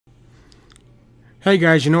Hey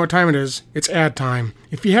guys, you know what time it is? It's ad time.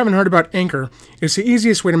 If you haven't heard about Anchor, it's the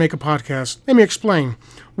easiest way to make a podcast. Let me explain.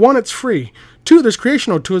 1, it's free. 2, there's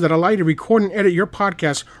creational tools that allow you to record and edit your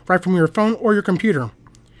podcast right from your phone or your computer.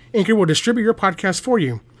 Anchor will distribute your podcast for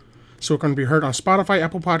you, so it can be heard on Spotify,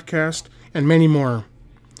 Apple Podcast, and many more.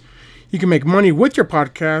 You can make money with your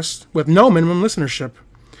podcast with no minimum listenership.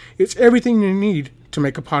 It's everything you need to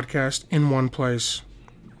make a podcast in one place.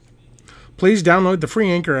 Please download the free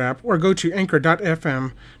Anchor app or go to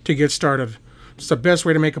anchor.fm to get started. It's the best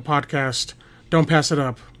way to make a podcast. Don't pass it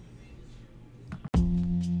up.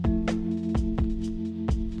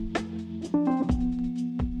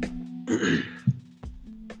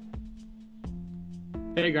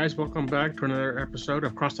 Hey guys, welcome back to another episode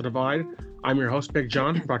of Cross the Divide. I'm your host, Big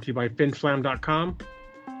John, brought to you by FinFlam.com.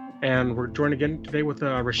 And we're joined again today with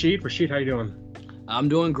Rashid. Rashid, how you doing? I'm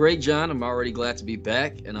doing great, John. I'm already glad to be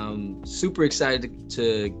back, and I'm super excited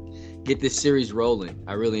to get this series rolling.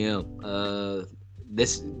 I really am.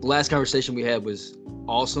 This last conversation we had was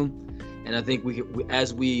awesome, and I think we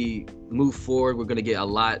as we move forward, we're going to get a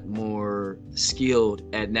lot more skilled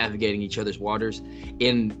at navigating each other's waters.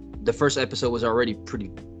 In the first episode was already pretty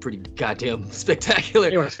goddamn spectacular.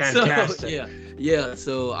 It was fantastic. So, yeah.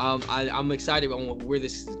 So I'm excited on where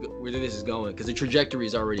this is going, because the trajectory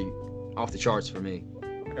is already off the charts for me.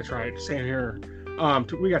 That's right. Same here.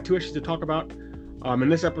 We got 2 issues to talk about in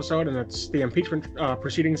this episode, and it's the impeachment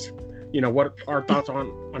proceedings. You know, what our thoughts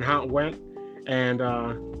on how it went, and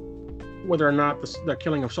whether or not the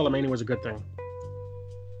killing of Soleimani was a good thing.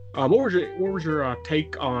 What was your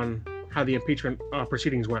take on how the impeachment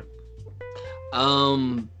proceedings went?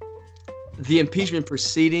 The impeachment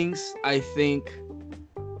proceedings, I think,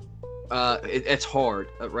 it's hard,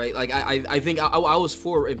 right? Like I think I was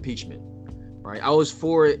for impeachment, right? I was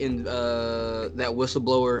for it in that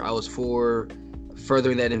whistleblower. I was for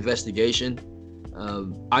furthering that investigation.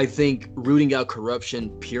 I think rooting out corruption,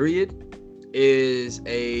 period, is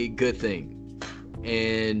a good thing.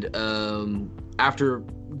 And after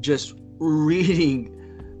just reading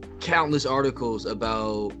countless articles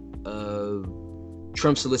about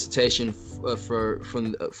Trump's solicitation for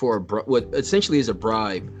what essentially is a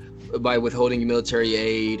bribe, by withholding military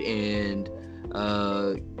aid and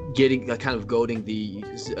goading the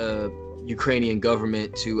Ukrainian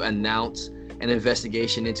government to announce an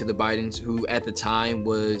investigation into the Bidens, who at the time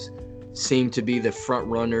seemed to be the front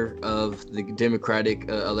runner of the Democratic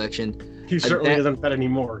election. He certainly isn't that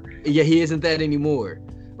anymore. Yeah, he isn't that anymore,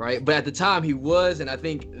 right? But at the time he was, and I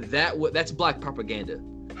think that's black propaganda,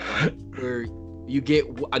 right? Where you get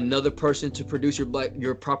another person to produce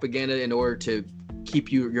your propaganda in order to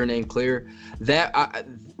keep your name clear. That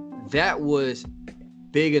was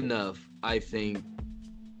big enough, I think,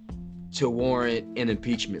 to warrant an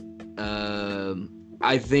impeachment.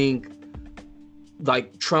 I think,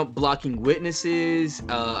 like, Trump blocking witnesses,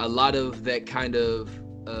 a lot of that kind of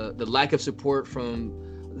the lack of support from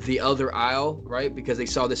the other aisle, right? Because they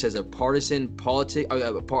saw this as a partisan party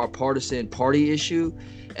issue,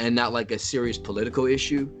 and not like a serious political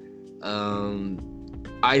issue.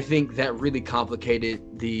 I think that really complicated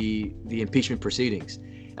the impeachment proceedings.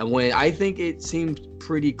 And when I think it seemed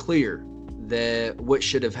pretty clear that what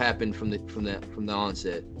should have happened from the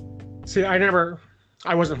onset. See, I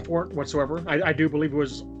wasn't for it whatsoever. I do believe it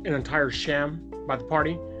was an entire sham by the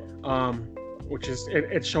party, which is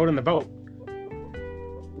it showed in the vote.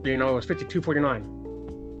 You know, it was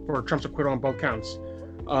 52-49 for Trump's acquittal on both counts.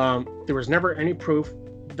 There was never any proof.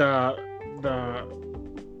 The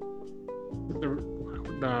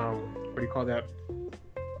what do you call that?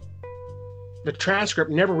 The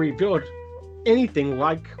transcript never revealed anything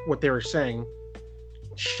like what they were saying.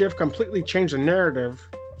 Schiff completely changed the narrative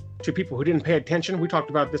to people who didn't pay attention. We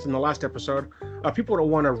talked about this in the last episode. People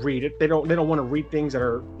don't want to read it. They don't want to read things that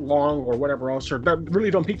are long or whatever else, or that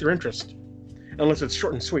really don't pique their interest, unless it's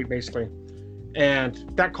short and sweet, basically.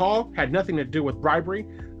 And that call had nothing to do with bribery.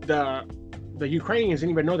 The Ukrainians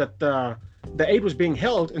didn't even know that the aid was being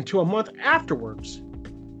held until a month afterwards.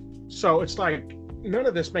 So it's like, none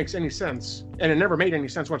of this makes any sense, and it never made any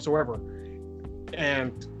sense whatsoever.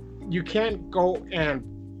 And you can't go and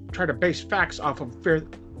try to base facts off of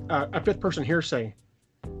a fifth person hearsay.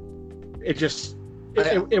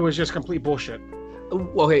 It was just complete bullshit.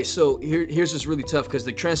 Okay, so here's what's really tough, because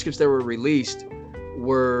the transcripts that were released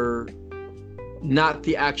were not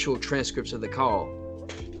the actual transcripts of the call,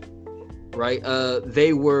 right?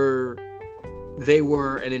 They were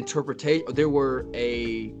an interpretation. They were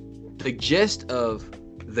the gist of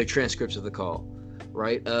the transcripts of the call,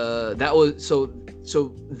 right? That was so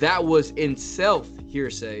that was in self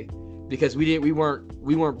hearsay, because we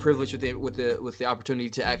weren't privileged with the opportunity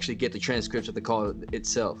to actually get the transcripts of the call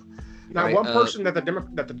itself. Now, right? one person that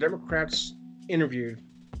the Democrats interviewed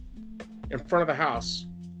in front of the House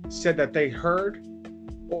said that they heard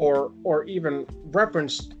or even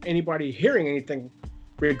referenced anybody hearing anything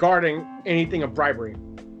regarding anything of bribery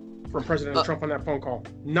from President Trump on that phone call.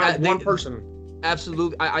 Not one person.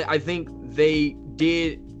 Absolutely. I think they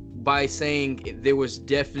did by saying there was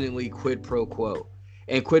definitely quid pro quo.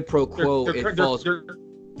 And quid pro quo, falls...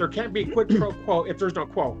 There can't be quid pro quo if there's no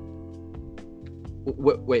quo.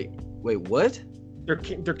 Wait, what? There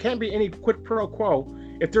can't be any quid pro quo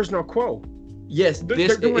if there's no quo. Yes,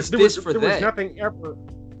 there was nothing ever.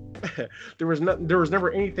 there was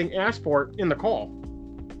never anything asked for in the call.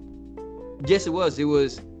 Yes, it was. It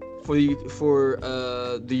was for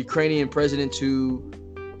the Ukrainian president to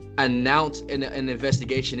announce an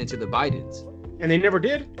investigation into the Bidens. And they never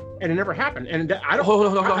did, and it never happened. And I don't.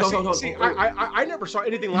 Hold on. I never saw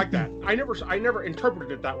anything like that. I never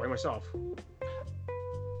interpreted it that way myself.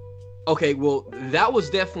 Okay, well, that was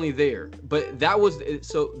definitely there, but that was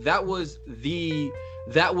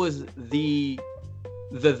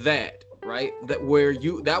right?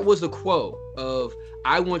 That was the quo of,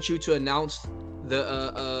 I want you to announce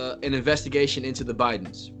an investigation into the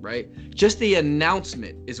Bidens, right? Just the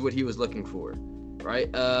announcement is what he was looking for,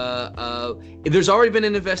 right? There's already been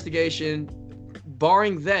an investigation.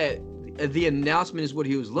 Barring that, the announcement is what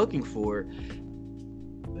he was looking for.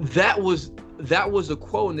 That was a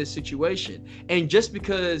quo in this situation. And just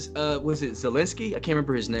because was it Zelensky? I can't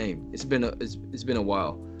remember his name. It's been a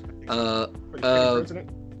while.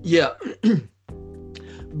 Yeah.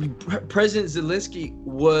 President Zelensky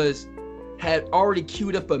had already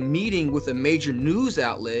queued up a meeting with a major news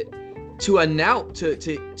outlet to announce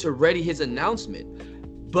to ready his announcement.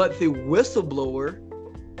 But the whistleblower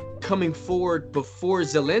coming forward before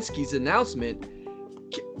Zelensky's announcement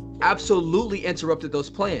absolutely interrupted those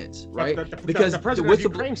plans, right? Because the president of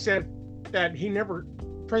Ukraine said that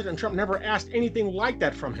President Trump never asked anything like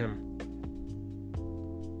that from him.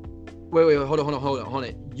 Wait, hold on.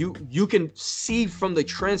 You can see from the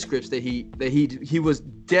transcripts that he was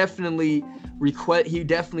definitely he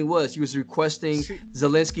was requesting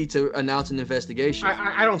Zelensky to announce an investigation.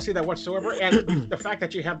 I don't see that whatsoever. And the fact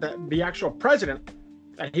that you have the actual president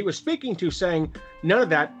that he was speaking to saying none of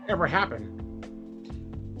that ever happened.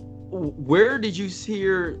 Where did you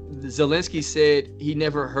hear Zelensky said he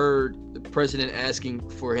never heard the president asking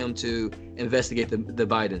for him to investigate the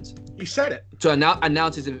Bidens? He said it. To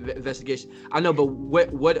announce his investigation. I know, but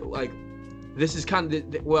what like, this is kind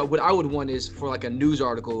of what I would want is for like a news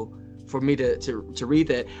article for me to read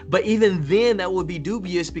that. But even then, that would be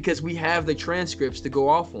dubious because we have the transcripts to go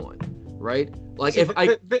off on, right? Like,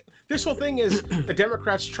 this whole thing is the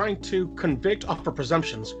Democrats trying to convict off of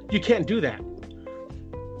presumptions. You can't do that.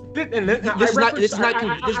 This is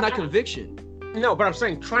not conviction. No, but I'm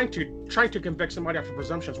saying trying to convict somebody off of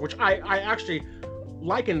presumptions, which I actually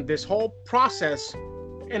liken this whole process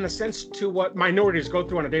in a sense to what minorities go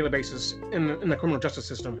through on a daily basis in the criminal justice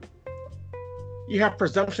system. You have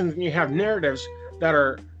presumptions and you have narratives that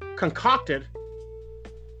are concocted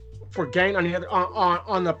for gain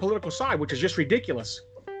on the political side, which is just ridiculous.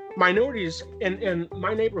 Minorities in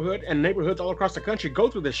my neighborhood and neighborhoods all across the country go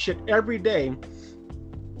through this shit every day.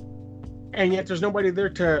 And yet there's nobody there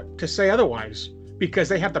to say otherwise because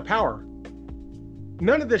they have the power.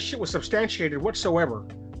 None of this shit was substantiated whatsoever.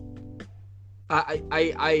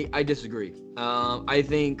 I disagree. I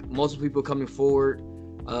think most people coming forward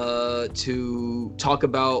to talk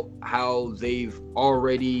about how they've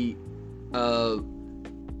already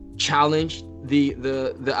challenged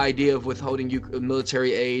the idea of withholding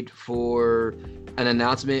military aid for an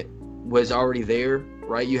announcement was already there,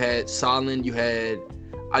 right? You had Sondland, you had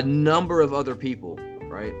a number of other people,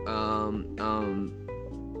 right?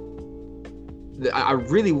 I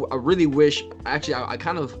really wish, actually, I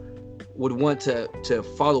kind of would want to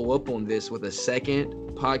follow up on this with a second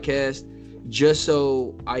podcast, just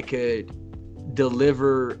so I could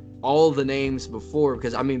deliver all the names before,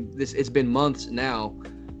 because I mean, it's been months now,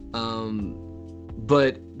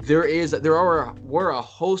 but were a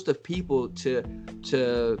host of people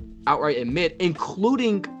to outright admit,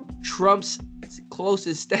 including Trump's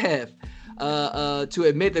closest staff, to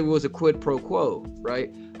admit there was a quid pro quo, right?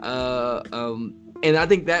 And I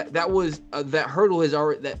think that hurdle has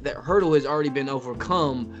already been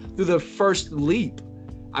overcome through the first leap.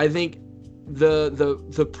 I think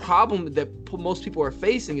the problem that most people are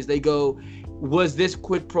facing is they go, was this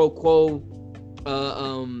quid pro quo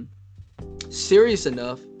serious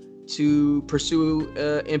enough to pursue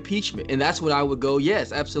impeachment? And that's when I would go,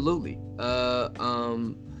 yes, absolutely.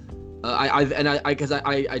 I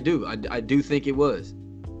do think it was.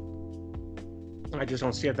 I just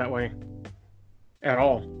don't see it that way at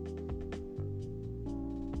all.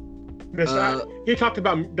 He talked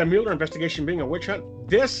about the Mueller investigation being a witch hunt.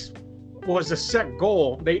 This was the set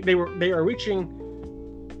goal. They were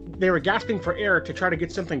gasping for air to try to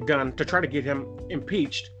get something done, to try to get him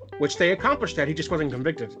impeached, which they accomplished. That he just wasn't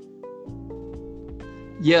convicted.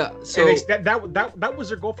 Yeah. So that was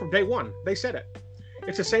their goal from day one. They said it.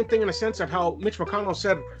 It's the same thing in the sense of how Mitch McConnell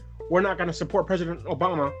said, "We're not going to support President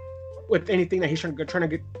Obama with anything that he's trying to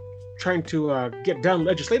get done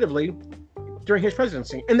legislatively during his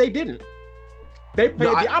presidency," and they didn't. They played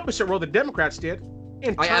the opposite role the Democrats did.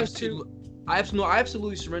 I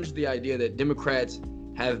absolutely surrender to the idea that Democrats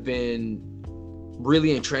have been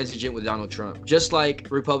really intransigent with Donald Trump, just like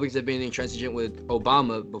Republicans have been intransigent with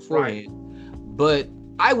Obama beforehand. Right. But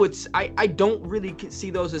I don't really see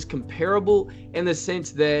those as comparable in the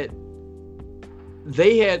sense that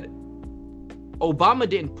Obama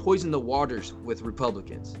didn't poison the waters with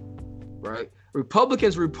Republicans, right?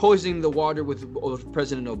 Republicans were poisoning the water with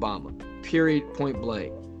President Obama. Period. Point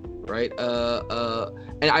blank. Right. But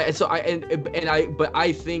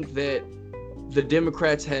I think that the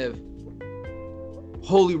Democrats have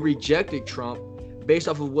wholly rejected Trump based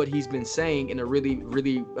off of what he's been saying in a really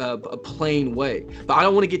a plain way. But I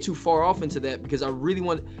don't want to get too far off into that because I really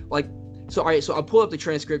want So I'll pull up the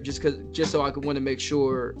transcript just so I can want to make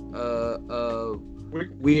sure. You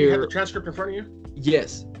have the transcript in front of you?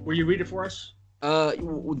 Yes. Will you read it for us?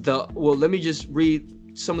 Let me just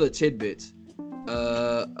read some of the tidbits.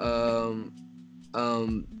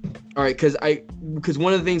 All right, because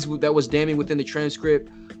one of the things that was damning within the transcript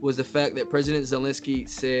was the fact that President Zelensky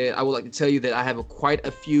said, "I would like to tell you that I have quite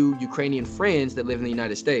a few Ukrainian friends that live in the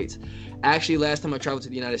United States. Actually, last time I traveled to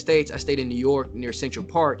the United States, I stayed in New York near Central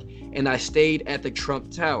Park, and I stayed at the Trump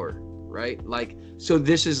Tower." Right? So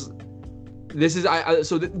those are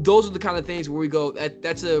the kind of things where we go,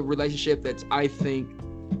 that's a relationship that's, I think,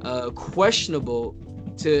 questionable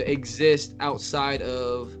to exist outside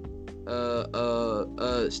of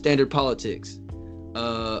standard politics.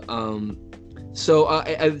 But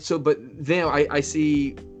then I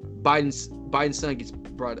see Biden's son gets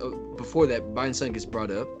brought up. Before that, Biden's son gets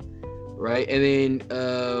brought up, right? And then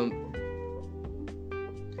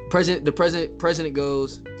the president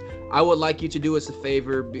goes, "I would like you to do us a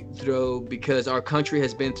favor, because our country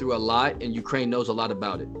has been through a lot and Ukraine knows a lot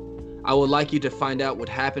about it. I would like you to find out what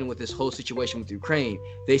happened with this whole situation with Ukraine.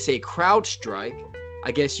 They say CrowdStrike.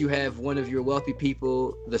 I guess you have one of your wealthy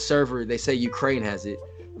people, the server, they say Ukraine has it.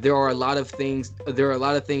 There are a lot of things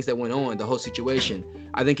that went on, the whole situation.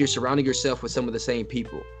 I think you're surrounding yourself with some of the same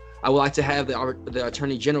people. I would like to have the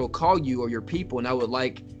Attorney General call you or your people, and I would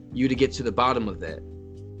like you to get to the bottom of that."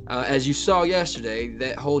 As you saw yesterday,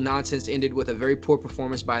 that whole nonsense ended with a very poor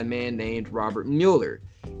performance by a man named Robert Mueller.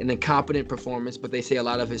 An incompetent performance, but they say a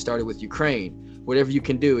lot of it started with Ukraine. Whatever you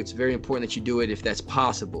can do, it's very important that you do it if that's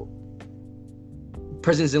possible.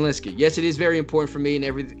 President Zelensky, yes, it is very important for me and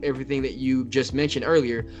everything that you just mentioned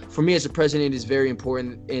earlier. For me as a president, it is very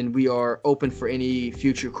important, and we are open for any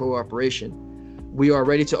future cooperation. We are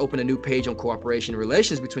ready to open a new page on cooperation and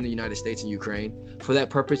relations between the United States and Ukraine. For that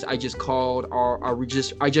purpose, I just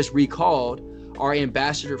recalled our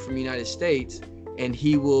ambassador from the United States, and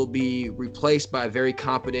he will be replaced by a very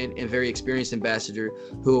competent and very experienced ambassador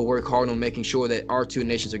who will work hard on making sure that our two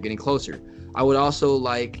nations are getting closer. I would also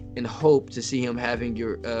like and hope to see him having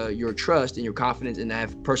your trust and your confidence and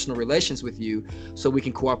have personal relations with you so we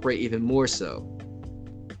can cooperate even more so.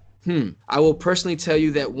 I will personally tell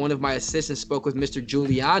you that one of my assistants spoke with Mr.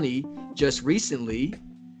 Giuliani just recently,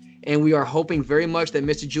 and we are hoping very much that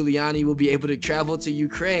Mr. Giuliani will be able to travel to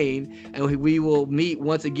Ukraine, and we will meet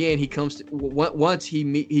once again. He comes to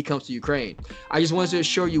Ukraine. I just wanted to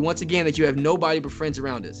assure you once again that you have nobody but friends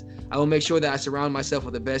around us. I will make sure that I surround myself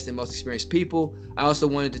with the best and most experienced people. I also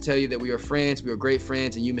wanted to tell you that we are friends. We are great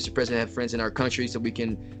friends, and you, Mr. President, have friends in our country, so we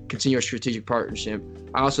can continue our strategic partnership.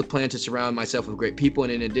 I also plan to surround myself with great people,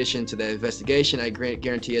 and in addition to the investigation, I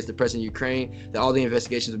guarantee as the President of Ukraine that all the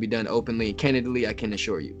investigations will be done openly and candidly. I can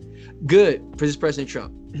assure you. Good, President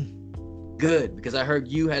Trump. Good, because I heard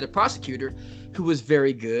you had a prosecutor who was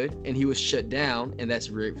very good and he was shut down, and that's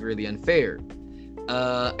really unfair.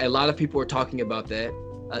 A lot of people are talking about that.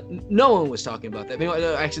 No one was talking about that.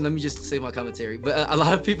 Actually, let me just say my commentary. But a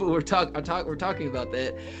lot of people were talking about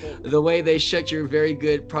that. The way they shut your very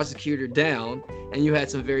good prosecutor down, and you had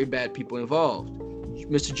some very bad people involved.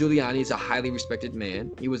 Mr. Giuliani is a highly respected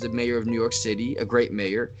man. He was the mayor of New York City, a great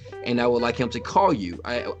mayor, and I would like him to call you.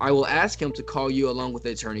 I will ask him to call you along with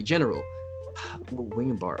the Attorney General.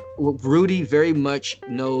 William Barr. Well, Rudy very much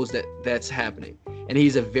knows that that's happening, and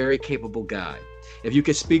he's a very capable guy. If you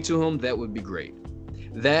could speak to him, that would be great.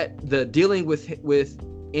 That the dealing with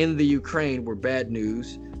in the Ukraine were bad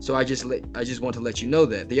news. So I just want to let you know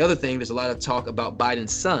that. The other thing, there's a lot of talk about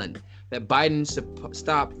Biden's son, that Biden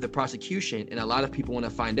stopped the prosecution, and a lot of people want to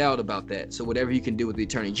find out about that. So whatever you can do with the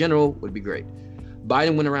attorney general would be great.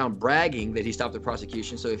 Biden went around bragging that he stopped the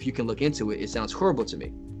prosecution. So if you can look into it, it sounds horrible to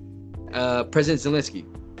me. President Zelensky,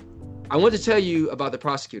 I want to tell you about the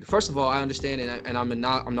prosecutor. First of all, I understand and I'm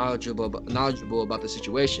knowledgeable about the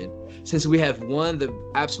situation. Since we have won the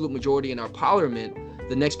absolute majority in our parliament,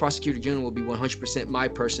 the next prosecutor general will be 100% my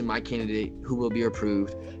person, my candidate, who will be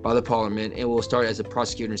approved by the parliament and will start as a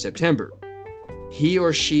prosecutor in September. He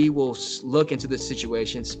or she will look into the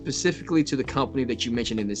situation, specifically to the company that you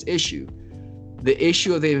mentioned in this issue. The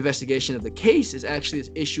issue of the investigation of the case is actually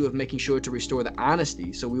this issue of making sure to restore the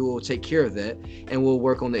honesty. So we will take care of that, and we'll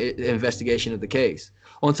work on the investigation of the case.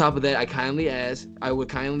 On top of that, I would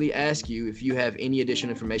kindly ask you if you have any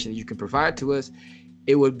additional information that you can provide to us.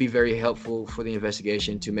 It would be very helpful for the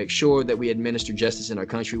investigation to make sure that we administer justice in our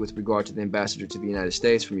country with regard to the ambassador to the United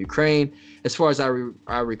States from Ukraine. As far as I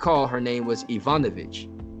recall, her name was Ivanovich.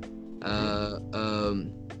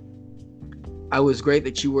 I was great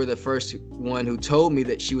that you were the first one who told me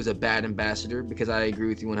that she was a bad ambassador, because I agree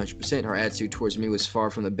with you 100%. Her attitude towards me was far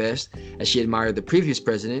from the best, as she admired the previous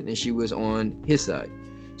president and she was on his side.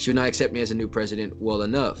 She would not accept me as a new president well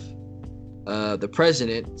enough.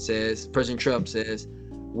 President Trump says,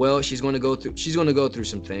 well, she's going to go through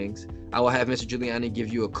some things. I will have Mr. Giuliani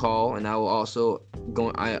give you a call, and I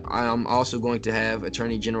am also going to have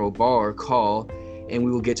Attorney General Barr call, and we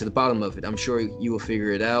will get to the bottom of it. I'm sure you will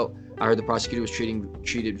figure it out. I heard the prosecutor was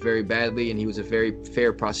treated very badly, and he was a very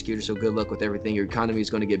fair prosecutor. So good luck with everything. Your economy is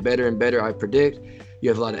going to get better and better, I predict. You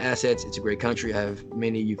have a lot of assets. It's a great country. I have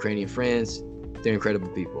many Ukrainian friends. They're incredible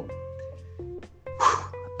people.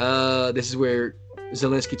 This is where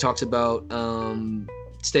Zelensky talks about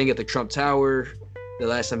staying at the Trump Tower the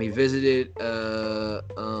last time he visited. I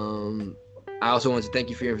also want to thank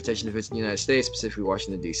you for your invitation to visit the United States, specifically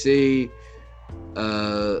Washington, D.C.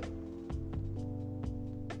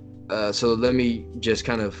 So let me just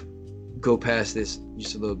kind of go past this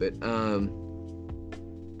just a little bit.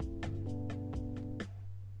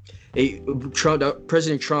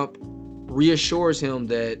 President Trump reassures him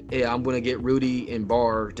that, hey, I'm going to get Rudy and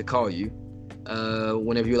Barr to call you.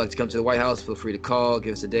 Whenever you'd like to come to the White House, feel free to call,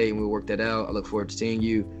 give us a date, and we'll work that out. I look forward to seeing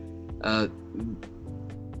you.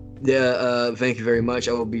 Thank you very much.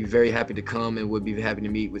 I will be very happy to come and would be happy to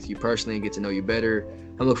meet with you personally and get to know you better.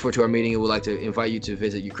 I'm looking forward to our meeting and would like to invite you to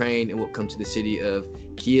visit Ukraine, and we'll come to the city of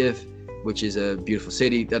Kiev, which is a beautiful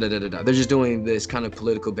city. They're just doing this kind of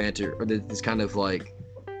political banter, or this kind of like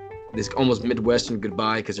this almost Midwestern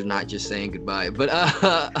goodbye, because they're not just saying goodbye. But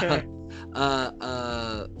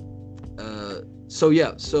so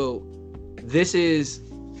this is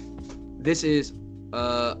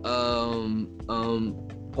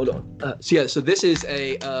hold on. So this is a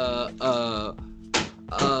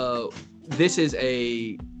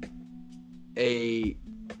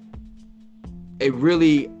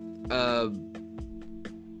really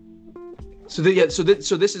so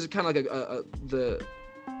this is kind of like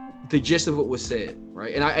the gist of what was said,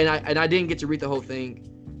 right? And I didn't get to read the whole thing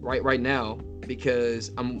right now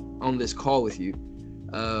because I'm on this call with you.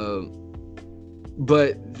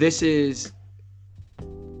 But this is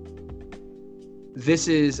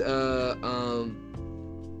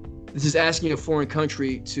asking a foreign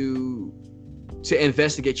country to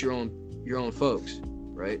investigate your own folks,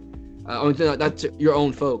 right? Not your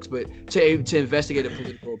own folks, but to investigate a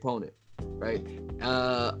political opponent, right?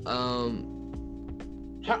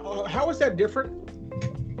 How is that different?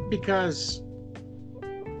 Because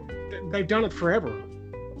they've done it forever.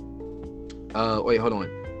 Wait, hold on.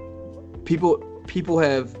 People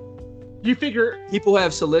have. You figure people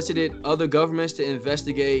have solicited other governments to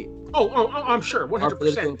investigate. Oh, I'm sure,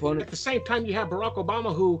 100%. At the same time, you have Barack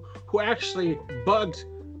Obama, who actually bugged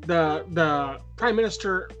the prime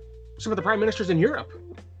minister, some of the prime ministers in Europe.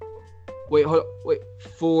 Wait.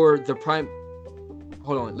 For the prime.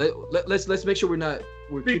 Hold on. Let's make sure we're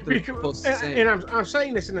keeping the same. And I'm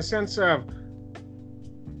saying this in the sense of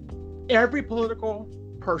every political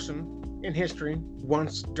person in history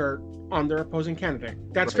wants dirt on their opposing candidate.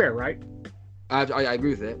 That's fair, right? I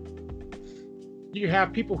agree with that. You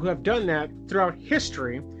have people who have done that throughout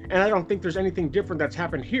history, and I don't think there's anything different that's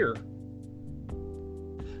happened here.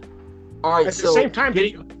 All right. At the same time,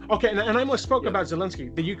 and I almost spoke about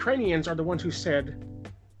Zelensky. The Ukrainians are the ones who said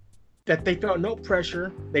that they felt no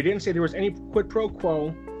pressure. They didn't say there was any quid pro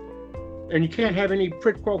quo. And you can't have any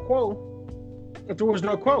quid pro quo if there was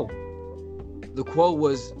no quo. The quo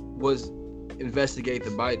was investigate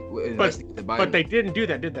the Biden. But they didn't do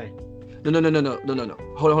that, did they? No.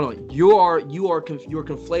 Hold on. You're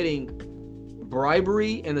conflating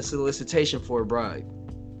bribery and the solicitation for a bribe,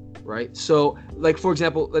 right? So, like, for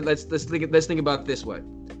example, let's think about it this way,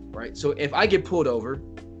 right? So if I get pulled over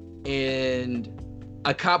and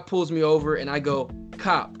a cop pulls me over and I go,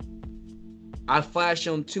 cop, I flash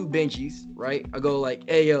on 2 Benjis, right? I go like,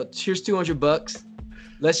 hey, yo, here's $200.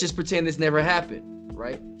 Let's just pretend this never happened,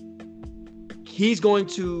 right? He's going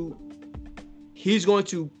to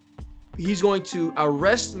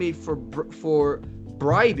arrest me for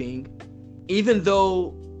bribing, even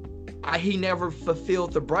though he never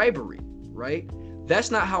fulfilled the bribery, right?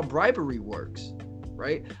 That's not how bribery works,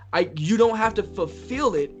 right? You don't have to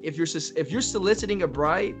fulfill it if you're soliciting a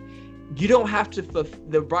bribe. You don't have to.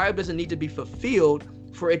 The bribe doesn't need to be fulfilled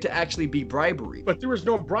for it to actually be bribery. But there was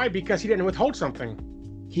no bribe because he didn't withhold something.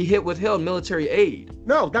 He withheld military aid.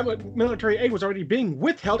 No, that military aid was already being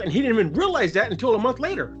withheld, and he didn't even realize that until a month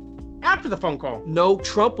later, after the phone call. No,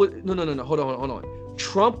 Trump was no. Hold on.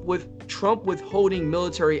 Trump withholding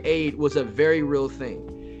military aid was a very real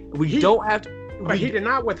thing. Don't have to. But he did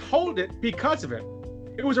not withhold it because of it.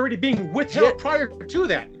 It was already being withheld prior to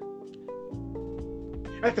that.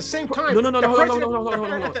 At the same time, no.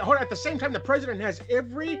 At the same time, the president has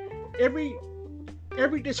every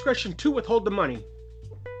discretion to withhold the money.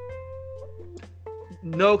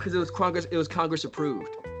 No, because it was Congress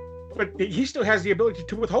approved. But he still has the ability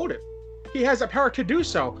to withhold it. He has the power to do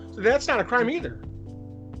so. So that's not a crime either.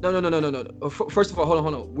 No. First of all, hold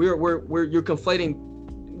on. You're conflating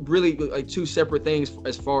really like 2 separate things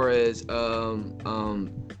as far as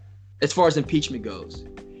impeachment goes.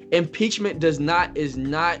 Impeachment is not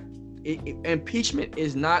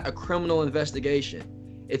a criminal investigation.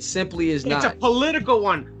 It simply is not. It's a political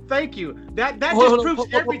one. Thank you. That proves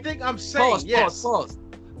everything I'm saying. Pause.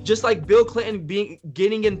 Just like Bill Clinton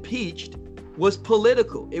getting impeached was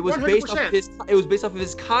political. It was 100%. based off of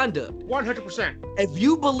his conduct. 100%. If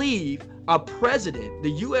you believe a president,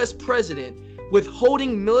 the U.S. president,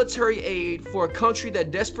 withholding military aid for a country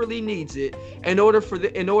that desperately needs it, and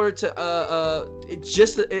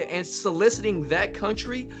soliciting that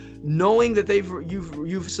country, knowing that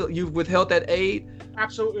you've withheld that aid.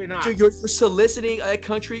 Absolutely not. So you're soliciting a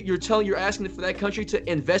country. You're asking for that country to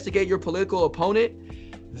investigate your political opponent.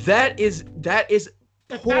 That is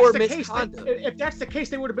poor misconduct. If that's the case,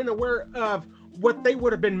 they would have been aware of what they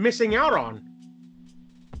would have been missing out on.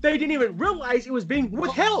 They didn't even realize it was being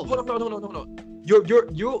withheld. No. You're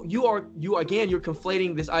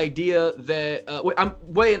conflating this idea that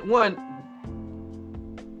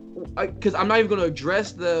because I'm not even going to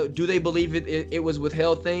address the do they believe it was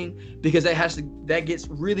withheld thing, because that gets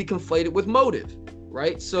really conflated with motive,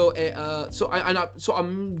 right? So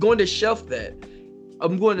I'm going to shelf that.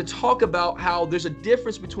 I'm going to talk about how there's a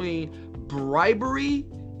difference between bribery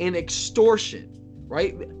and extortion.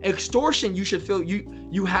 Right? Extortion,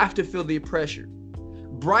 you have to feel the pressure.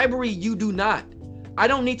 Bribery, you do not. I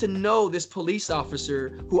don't need to know this police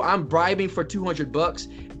officer who I'm bribing for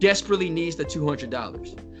 $200 desperately needs the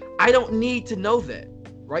 $200. I don't need to know that,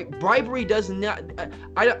 right? Bribery does not.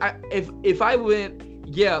 If I went,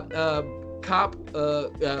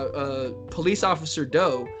 police officer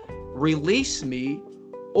Doe, release me.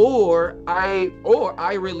 Or I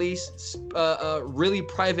release really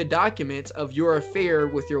private documents of your affair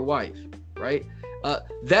with your wife, right?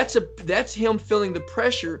 That's him feeling the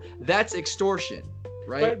pressure. That's extortion,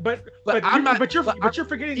 right? But you're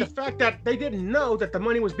forgetting the fact that they didn't know that the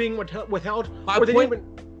money was being withheld.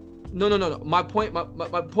 No. My point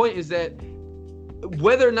is that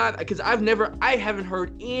whether or not, because I haven't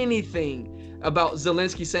heard anything about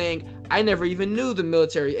Zelensky saying, I never even knew the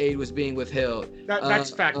military aid was being withheld.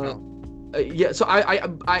 That's fact, though. So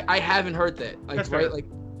I haven't heard that. That's right. Fair. Like,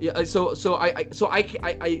 yeah. So I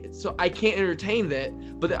can't entertain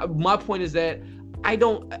that. But my point is that I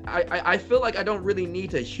feel like I don't really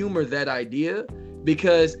need to humor that idea,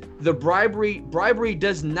 because the bribery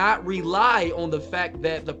does not rely on the fact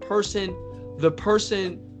that the person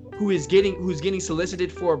who's getting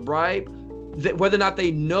solicited for a bribe, that whether or not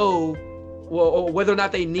they know, or whether or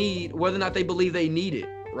not they believe they need it,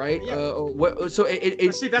 right? Yeah.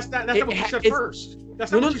 See, that's not what you said first.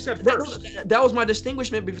 That's not what you said first. That was my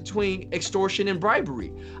distinguishment between extortion and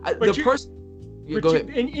bribery. Go ahead.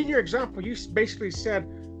 In your example, you basically said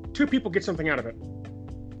 2 people get something out of it.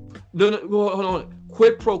 No, hold on.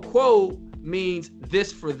 Quid pro quo means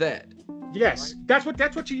this for that. Yes, right?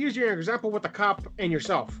 That's what you use in your example with the cop and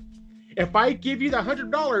yourself. If I give you the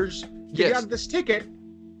 $100 to get out of this ticket,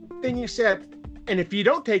 then you said, and if you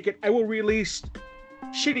don't take it, I will release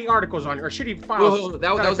shitty articles on it or shitty files.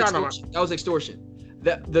 That was extortion. That was extortion.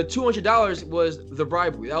 The $200 was the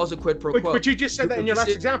bribery. That was a quid pro quo. But you just said that in your last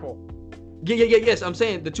example. Yes. I'm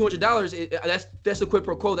saying the $200 that's the quid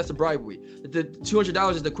pro quo. That's the bribery. The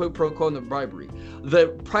 $200 is the quid pro quo and the bribery. The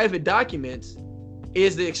private documents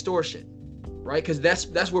is the extortion, right? Because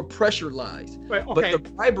that's where pressure lies. Right, okay. But the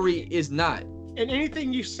bribery is not. And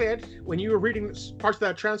anything you said when you were reading parts of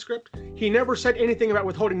that transcript, he never said anything about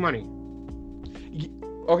withholding money.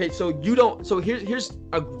 Okay, so you don't. So here's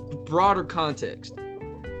a broader context.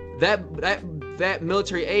 That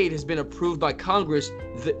military aid has been approved by Congress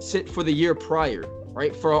for the year prior,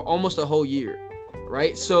 right? For almost a whole year,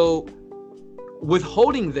 right? So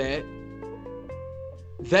withholding that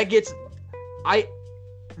gets,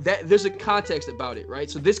 there's a context about it, right?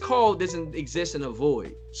 So this call doesn't exist in a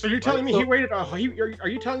void. So you're telling me are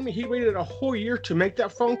you telling me he waited a whole year to make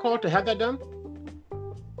that phone call to have that done?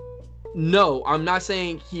 No, I'm not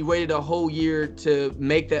saying he waited a whole year to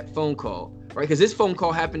make that phone call, right? Because this phone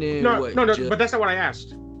call happened in No, but that's not what I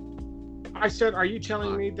asked. I said, are you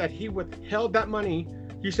telling me that he withheld that money?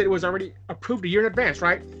 You said it was already approved a year in advance,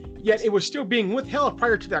 right? Yet it was still being withheld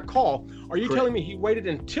prior to that call. Are you telling me he waited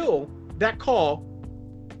until that call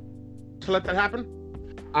to let that happen?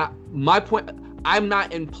 My point, I'm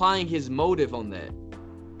not implying his motive on that.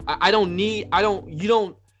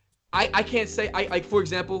 I can't say, like, for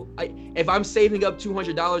example, if I'm saving up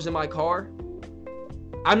 $200 in my car,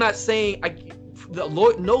 I'm not saying,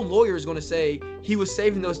 no lawyer is going to say he was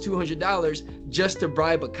saving those $200 just to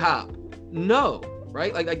bribe a cop. No,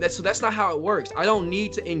 right? Like that. So that's not how it works. I don't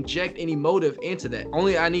need to inject any motive into that.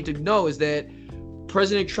 Only I need to know is that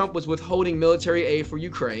President Trump was withholding military aid for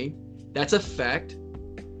Ukraine. That's a fact.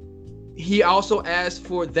 He also asked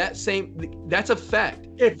for that's a fact.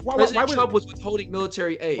 President Trump was withholding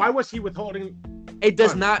military aid. Why was he withholding? It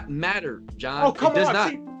does not matter, John. Oh, come on. It does not.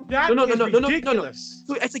 See, that is ridiculous.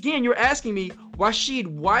 So it's again, you're asking me, Rashid,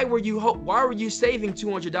 why were you saving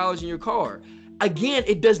 $200 in your car? Again,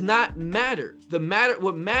 it does not matter.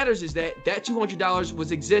 What matters is that $200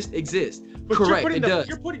 was exists. But correct, it does.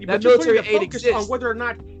 You're putting the focus on whether or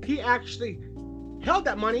not he actually held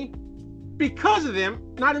that money because of them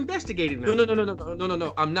not investigating them.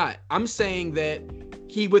 No. I'm not. I'm saying that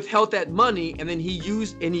he withheld that money and then he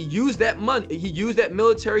used that money. He used that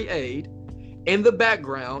military aid in the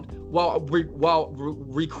background while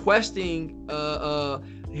requesting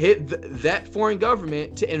that foreign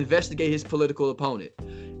government to investigate his political opponent.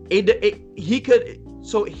 He could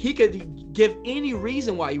give any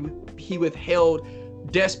reason why he withheld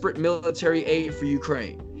desperate military aid for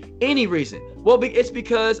Ukraine. Any reason. Well, it's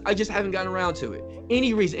because I just haven't gotten around to it.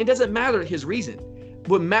 Any reason. It doesn't matter his reason.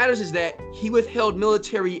 What matters is that he withheld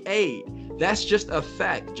military aid. That's just a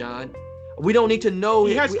fact, John. We don't need to know.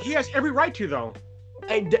 He has every right to, though.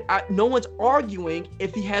 No one's arguing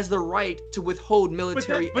if he has the right to withhold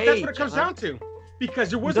military aid. But that's what it comes down to.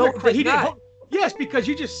 Because there was yes, because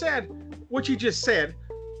you just said what you just said.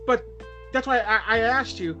 But that's why I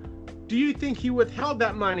asked you, do you think he withheld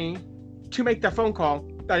that money to make that phone call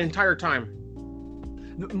that entire time?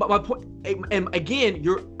 My point, and again,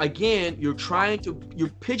 you're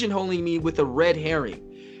pigeonholing me with a red herring.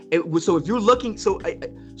 So if you're looking, so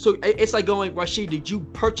it's like going, Rashid, did you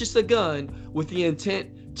purchase a gun with the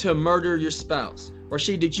intent to murder your spouse?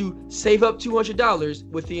 Rashid, did you save up $200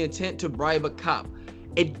 with the intent to bribe a cop?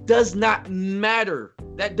 It does not matter.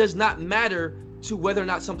 That does not matter to whether or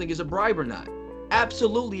not something is a bribe or not.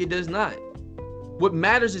 Absolutely, it does not. What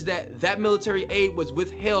matters is that military aid was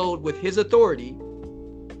withheld with his authority.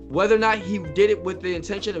 Whether or not he did it with the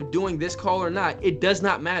intention of doing this call or not, it does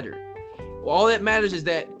not matter. All that matters is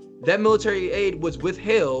that military aid was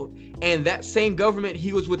withheld, and that same government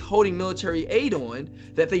he was withholding military aid on,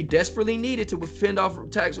 that they desperately needed to fend off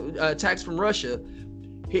attacks from Russia,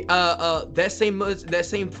 that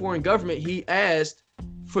same foreign government, he asked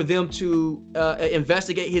for them to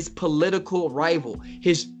investigate his political rival,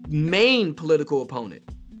 his main political opponent,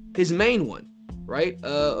 his main one, right?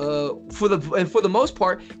 For the most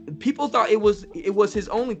part, people thought it was his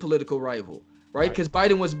only political rival, right? Because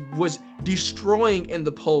Biden was destroying in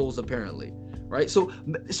the polls apparently, right? So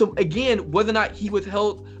again, whether or not he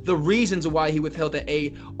withheld, the reasons why he withheld the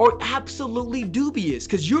aid are absolutely dubious,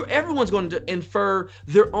 because everyone's going to infer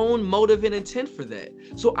their own motive and intent for that.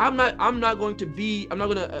 So I'm not going to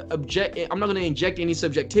inject any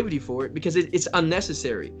subjectivity for it, because it's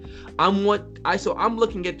unnecessary. I'm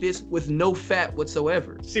looking at this with no fat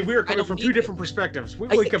whatsoever. See, we are coming from two different perspectives.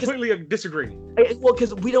 We completely disagree. Well,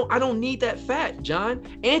 because I don't need that fat, John.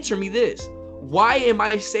 Answer me this. Why am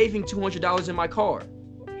I saving $200 in my car?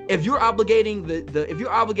 if you're obligating if you're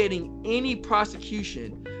obligating any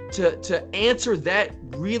prosecution to answer that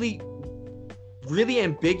really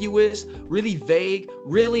ambiguous, really vague,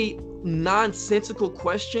 really nonsensical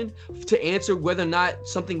question to answer whether or not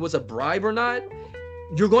something was a bribe or not,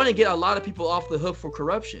 you're going to get a lot of people off the hook for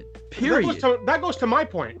corruption. Period. That goes to my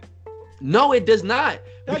point. No, it does not.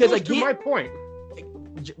 That because goes again, to my point.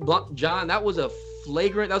 John, that was an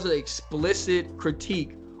explicit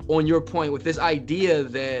critique on your point with this idea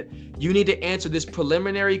that you need to answer this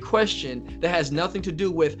preliminary question that has nothing to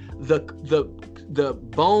do with the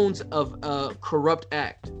bones of a corrupt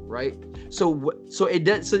act, right? So it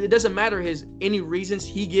doesn't matter any reasons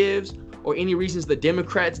he gives, or any reasons the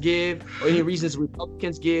Democrats give, or any reasons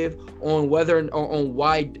Republicans give on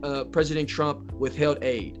why President Trump withheld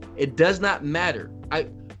aid. It does not matter.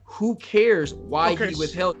 Who cares why he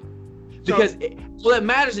withheld? Because all that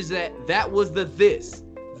matters is that was this.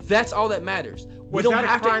 That's all that matters. Was it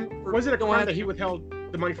a crime that he withheld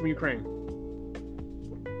the money from Ukraine?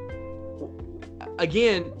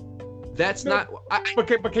 Again, that's not.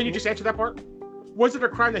 But can you just answer that part? Was it a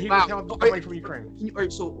crime that he withheld the money from Ukraine? All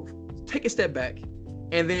right, so take a step back,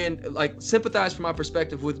 and then sympathize from my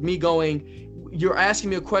perspective with me going. You're asking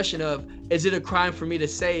me a question of, is it a crime for me to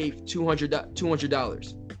save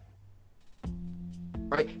 $200?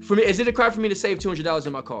 Right? For me, is it a crime for me to save $200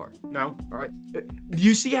 in my car? No. All right.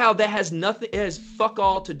 You see how that has nothing, it has fuck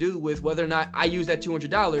all to do with whether or not I use that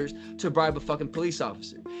 $200 to bribe a fucking police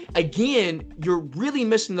officer. Again, you're really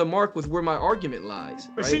missing the mark with where my argument lies.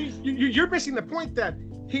 But right? see, you're missing the point that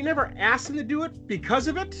he never asked him to do it because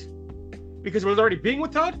of it, because it was already being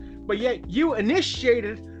withheld, but yet you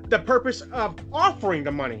initiated the purpose of offering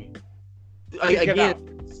the money. Okay,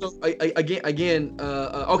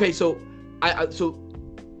 so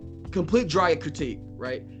complete dry critique,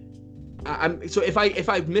 right? So if I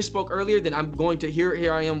misspoke earlier, then I'm going to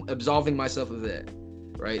here I am absolving myself of that,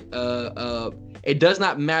 right? It does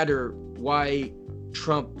not matter why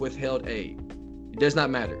Trump withheld aid. It does not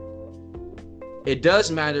matter. It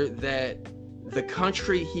does matter that the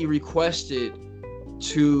country he requested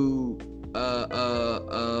to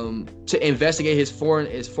investigate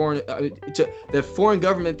the foreign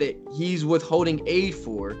government that he's withholding aid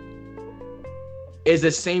for is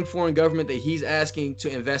the same foreign government that he's asking to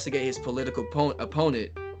investigate his political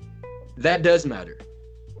opponent. That does matter,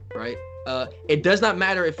 right? It does not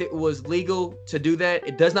matter if it was legal to do that.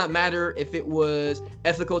 It does not matter if it was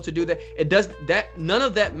ethical to do that. None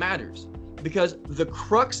of that matters, because the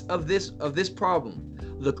crux of this problem,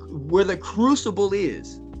 where the crucible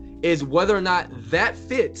is whether or not that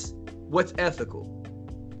fits what's ethical,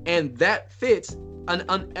 and that fits an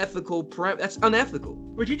unethical that's unethical.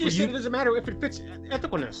 But you just said it doesn't matter if it fits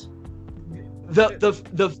ethicalness.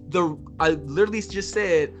 I literally just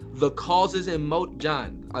said the causes and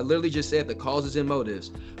John. I literally just said the causes and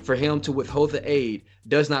motives for him to withhold the aid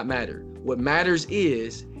does not matter. What matters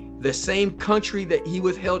is the same country that he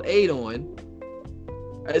withheld aid on.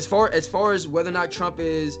 As far as whether or not Trump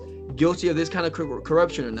is guilty of this kind of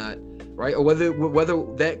corruption or not, right? Or whether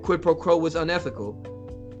that quid pro quo was unethical,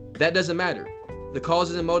 that doesn't matter. The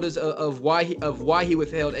causes and motives of why he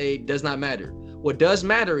withheld aid does not matter. What does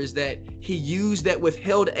matter is that he used that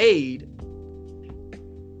withheld aid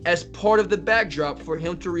as part of the backdrop for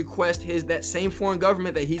him to request that same foreign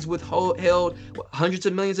government that he's withheld hundreds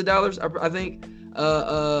of millions of dollars, I think,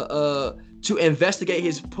 to investigate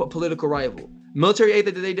his political rival. Military aid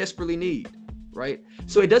that they desperately need, right?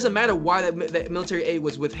 So it doesn't matter why that military aid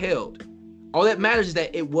was withheld. All that matters is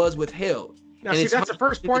that it was withheld. Now, see, that's the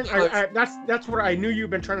first point. That's what I knew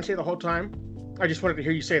you've been trying to say the whole time. I just wanted to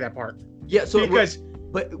hear you say that part. Yeah. So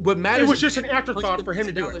but what matters? It was just an afterthought for him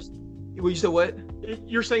to do it. Well, you said what?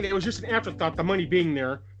 You're saying that it was just an afterthought, the money being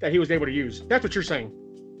there that he was able to use. That's what you're saying.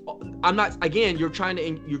 I'm not. Again,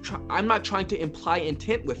 I'm not trying to imply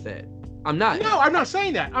intent with that. I'm not. No, I'm not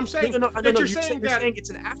saying that. I'm saying you're saying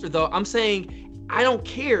it's an afterthought. I'm saying I don't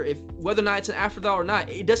care whether or not it's an afterthought or not.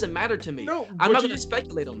 It doesn't matter to me. No, I'm not going to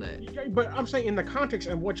speculate on that. But I'm saying in the context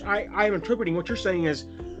in which I am interpreting what you're saying is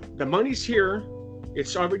the money's here.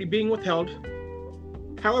 It's already being withheld.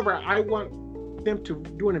 However, I want them to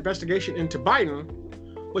do an investigation into Biden.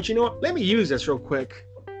 But you know what? Let me use this real quick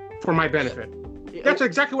for my benefit. That's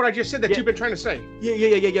exactly what I just said that you've been trying to say.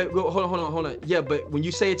 Yeah. Hold on. Yeah, but when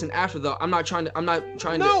you say it's an afterthought, I'm not trying to.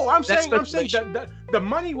 No, I'm saying that the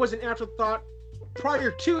money was an afterthought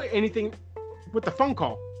prior to anything with the phone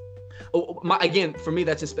call. Again, for me,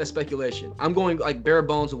 that's a speculation. I'm going like bare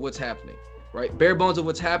bones of what's happening, right? Bare bones of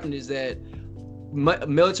what's happening is that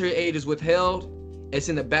military aid is withheld, It's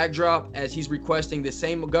in the backdrop as he's requesting the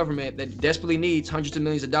same government that desperately needs hundreds of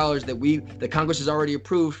millions of dollars that Congress has already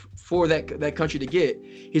approved for that country to get.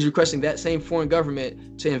 He's requesting that same foreign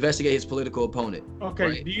government to investigate his political opponent. Okay.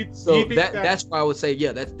 Right? Do you think that's why I would say,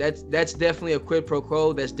 yeah, that's definitely a quid pro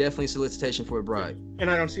quo. That's definitely solicitation for a bribe. And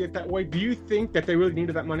I don't see it that way. Do you think that they really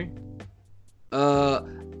needed that money?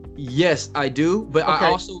 Yes, I do. But Okay.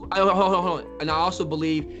 hold on. And I also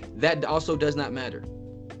believe that also does not matter.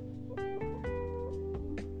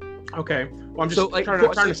 Okay. Well, I'm just So, like, trying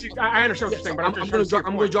to see. I understand what you're saying, but I'm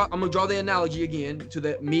gonna draw the analogy again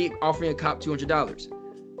to me offering a cop $200.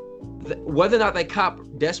 Whether or not that cop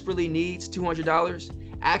desperately needs $200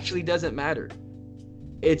 actually doesn't matter.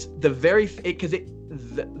 It's the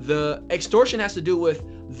extortion has to do with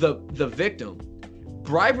the victim.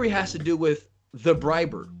 Bribery has to do with the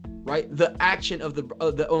briber, right? The action of the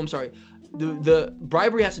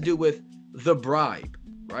bribery has to do with the bribe,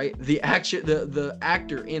 right? The action, the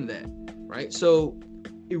actor in that, right? So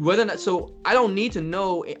whether or not, so I don't need to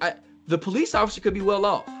know. The police officer could be well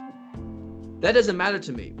off. That doesn't matter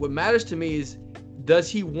to me. What matters to me is, does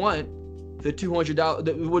he want the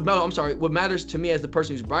 $200? What matters to me as the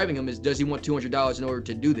person who's bribing him is, does he want $200 in order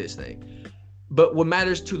to do this thing? But what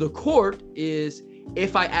matters to the court is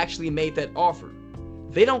if I actually made that offer.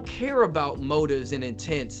 They don't care about motives and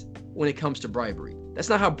intents when it comes to bribery. That's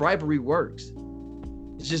not how bribery works.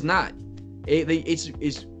 It's just not. It's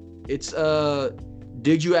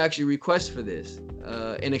did you actually request for this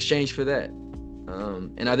in exchange for that?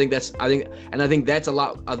 And I think that's a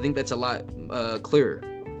lot clearer.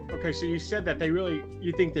 Okay, so you said that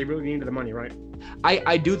you think they really needed the money, right?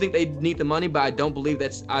 I do think they need the money, but I don't believe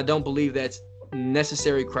that's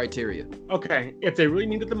necessary criteria. Okay, if they really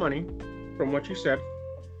needed the money, from what you said,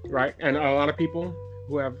 right, and a lot of people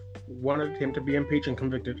who have wanted him to be impeached and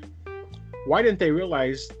convicted, why didn't they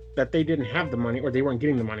realize that they didn't have the money or they weren't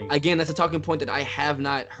getting the money? Again, that's a talking point that I have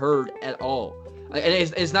not heard at all. And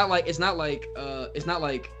it's not even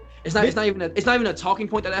a talking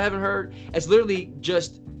point that I haven't heard. It's literally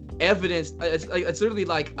just evidence. It's literally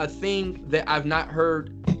like a thing that I've not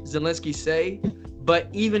heard Zelensky say. But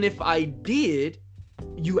even if I did,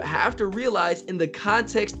 you have to realize in the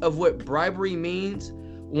context of what bribery means,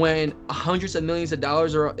 when hundreds of millions of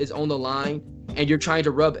dollars is on the line and you're trying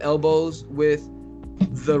to rub elbows with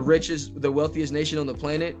the wealthiest nation on the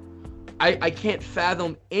planet, I can't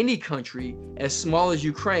fathom any country as small as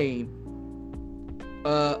Ukraine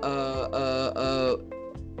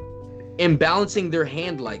imbalancing their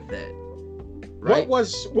hand like that. Right?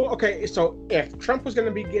 Okay, so if Trump was going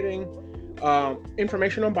to be getting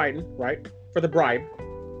information on Biden, right, for the bribe,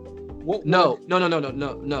 No.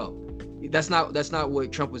 That's not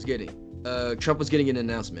what Trump was getting. Trump was getting an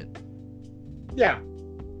announcement. Yeah,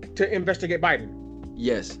 to investigate Biden.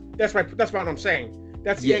 Yes. That's what I'm saying.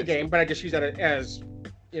 That's the end game, but I just use that as,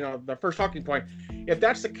 the first talking point. If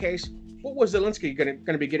that's the case, what was Zelensky going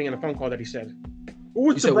to be getting in the phone call that he said?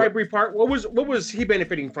 What was the bribery part? What was he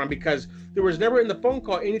benefiting from? Because there was never in the phone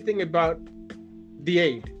call anything about the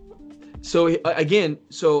aid. So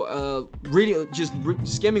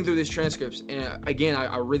skimming through these transcripts, and again,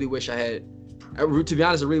 I really wish I had. To be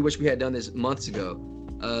honest, I really wish we had done this months ago.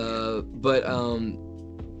 But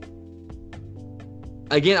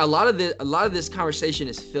again, a lot of this conversation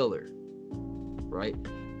is filler, right?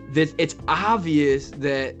 It's obvious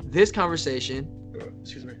that this conversation.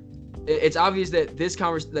 Excuse me. It's obvious that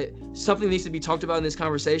that something needs to be talked about in this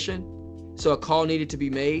conversation, so a call needed to be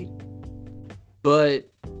made, but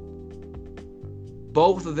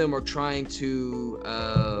both of them are trying to,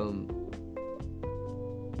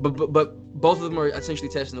 but both of them are essentially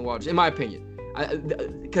testing the waters, in my opinion,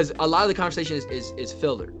 because a lot of the conversation is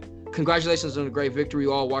filler. Congratulations on a great victory.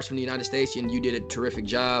 You all watched from the United States, and you did a terrific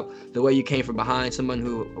job. The way you came from behind someone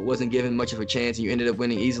who wasn't given much of a chance, and you ended up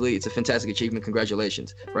winning easily. It's a fantastic achievement.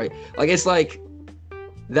 Congratulations, right? Like, it's like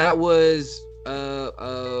that was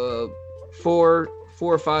 4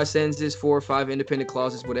 or 5 sentences, 4 or 5 independent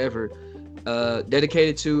clauses, whatever,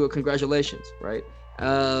 dedicated to congratulations, right?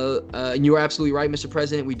 And you are absolutely right, Mr.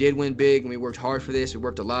 President. We did win big, and we worked hard for this. We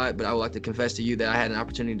worked a lot, but I would like to confess to you that I had an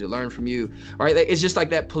opportunity to learn from you. All right, it's just like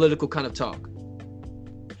that political kind of talk.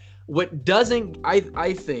 What doesn't,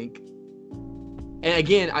 I think, and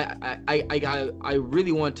again, I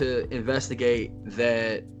really want to investigate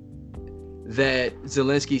that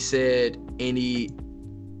Zelensky said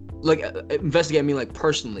investigate. I mean, like,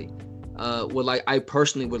 personally, I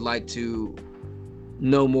personally would like to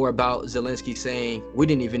know more about Zelensky saying we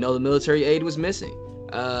didn't even know the military aid was missing.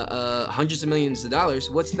 Hundreds of millions of dollars.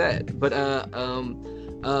 What's that? But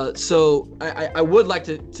so I would like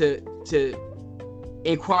to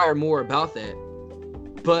inquire more about that.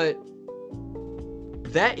 But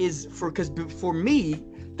that is because for me,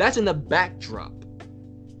 that's in the backdrop,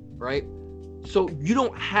 right? So you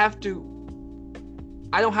don't have to.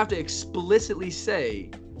 I don't have to explicitly say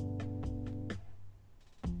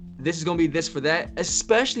this is going to be this for that,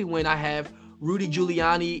 especially when I have Rudy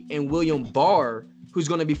Giuliani and William Barr, who's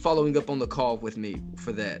going to be following up on the call with me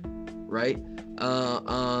for that, right?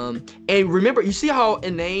 And remember, you see how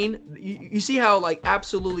inane, you see how like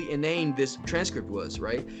absolutely inane this transcript was,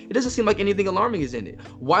 right? It doesn't seem like anything alarming is in it.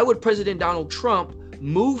 Why would President Donald Trump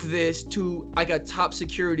move this to like a top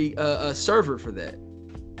security server for that?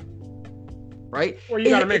 Right? Well, you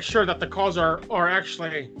got to make sure that the calls are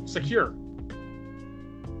actually secure.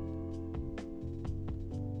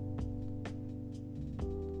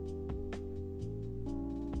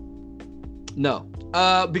 No,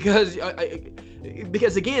 because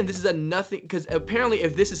again, this is a nothing. Because apparently,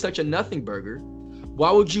 if this is such a nothing burger,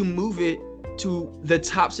 why would you move it to the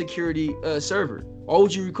top security server? Why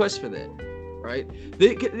would you request for that? Right?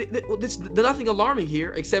 There's nothing alarming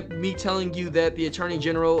here, except me telling you that the Attorney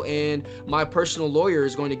General and my personal lawyer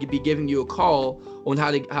is going to be giving you a call on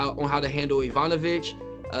how to handle Ivanovich,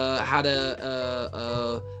 how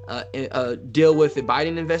to deal with the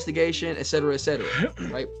Biden investigation, et cetera,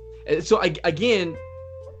 right? And so again,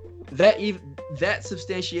 that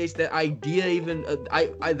substantiates that idea even.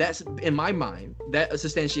 That's in my mind that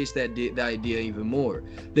substantiates that the idea even more.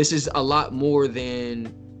 This is a lot more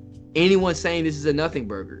than anyone saying this is a nothing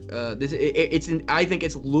burger. I think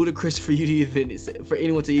it's ludicrous for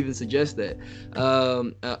anyone to even suggest that,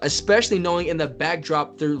 especially knowing in the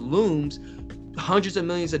backdrop there looms hundreds of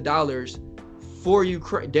millions of dollars for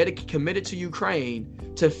Ukraine, committed to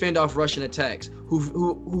Ukraine to fend off Russian attacks.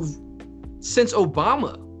 Who've since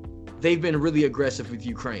Obama, they've been really aggressive with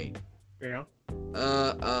Ukraine. Yeah.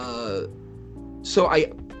 So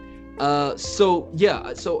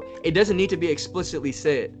it doesn't need to be explicitly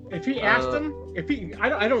said. If he asked him,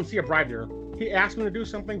 I don't see a bribe there. He asked him to do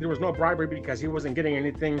something. There was no bribery because he wasn't getting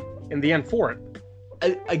anything in the end for it.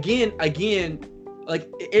 Again,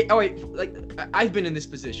 I've been in this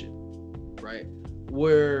position, right,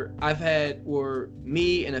 where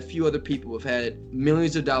me and a few other people have had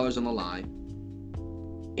millions of dollars on the line,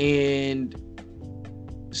 and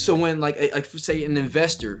so when like say an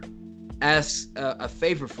investor asks a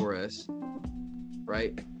favor for us,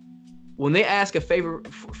 right? When they ask a favor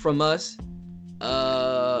from us,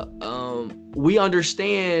 we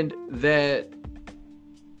understand that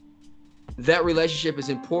relationship is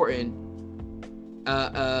important.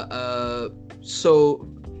 So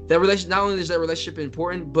that relation, not only is that relationship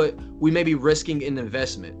important, but we may be risking an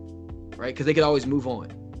investment, right? Because they could always move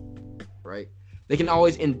on, right? They can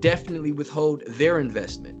always indefinitely withhold their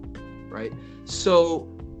investment, right? So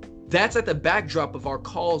that's at the backdrop of our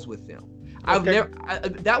calls with them. Okay.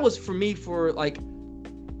 That was for me for like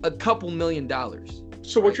a couple $1 million.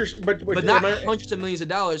 So right? but not hundreds of millions of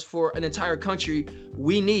dollars for an entire country.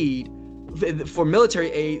 We need for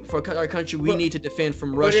military aid for our country. We need to defend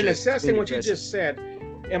from Russia. But in assessing what you just said,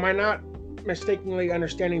 am I not mistakenly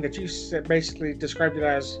understanding that you basically described it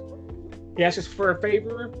as he asks us for a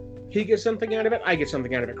favor, he gets something out of it, I get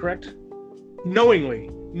something out of it, correct? Knowingly,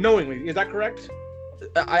 is that correct?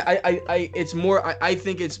 I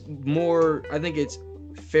think it's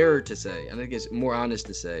fairer to say. I think it's more honest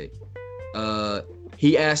to say.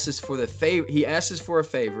 He asked us for a favor.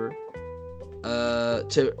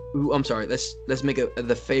 Let's make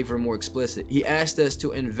the favor more explicit. He asked us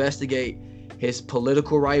to investigate his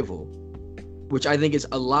political rival, which I think is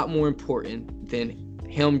a lot more important than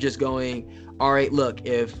him just going, all right, look,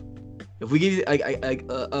 if we give you,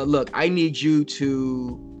 look, I need you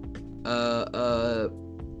to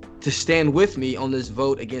stand with me on this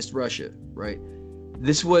vote against Russia, right?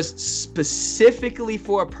 This was specifically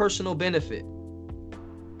for a personal benefit.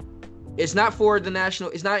 It's not for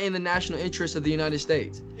it's not in the national interest of the United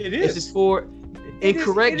States. It is. This is for,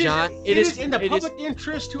 incorrect, John. It is in the public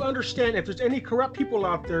interest to understand if there's any corrupt people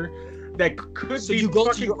out there that could so be you go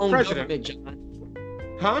fucking to your own president. government,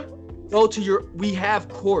 John. Huh? Go to we have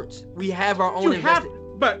courts. We have our own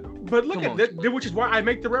But look at this, which is why I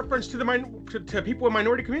make the reference to to people in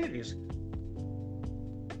minority communities.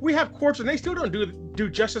 We have courts, and they still don't do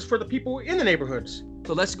justice for the people in the neighborhoods.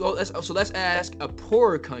 So let's ask a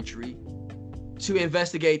poorer country to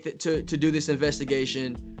investigate to do this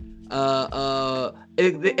investigation.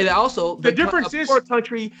 And also the difference is a poor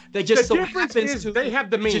country that just so happens to they have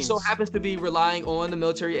the means. Just so happens to be relying on the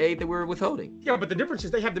military aid that we're withholding. Yeah, but the difference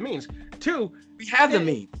is they have the means. Two, we have the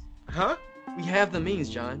means. Huh? We have the means,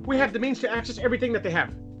 John. We have the means to access everything that they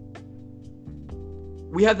have.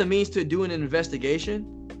 We have the means to do an investigation.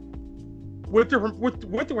 with or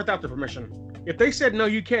without the permission. If they said no,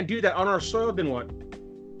 you can't do that on our soil, then what?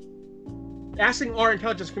 Asking our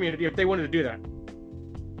intelligence community if they wanted to do that.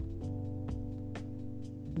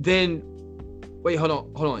 Then, wait, hold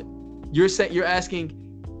on. You're asking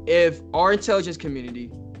if our intelligence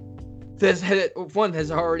community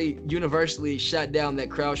has already universally shot down that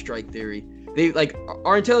CrowdStrike theory. They like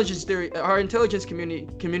our intelligence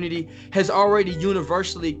community has already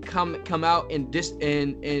universally come out and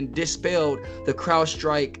dispelled the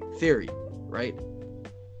CrowdStrike theory, right?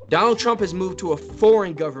 Donald Trump has moved to a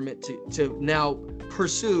foreign government to now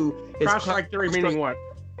pursue his CrowdStrike theory, meaning what?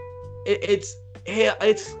 It's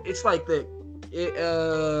like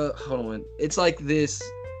hold on. It's like this.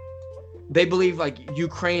 They believe like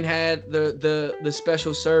Ukraine had the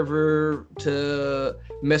special server to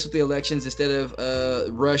mess with the elections instead of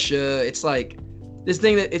Russia. It's like this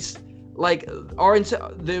thing that it's like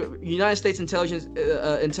the United States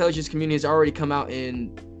intelligence community has already come out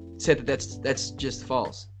and said that that's just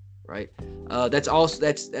false, right? That's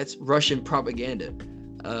Russian propaganda,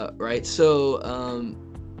 right? So,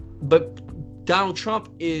 but Donald Trump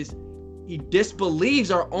he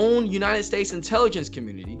disbelieves our own United States intelligence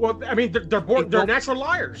community. Well, I mean, they're natural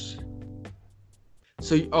liars.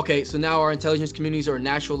 So now our intelligence communities are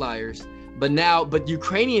natural liars. But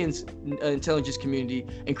Ukrainians' intelligence community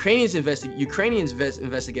and Ukrainians'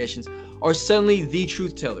 investigations are suddenly the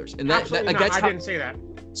truth tellers. And I didn't say that.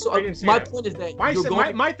 So my point is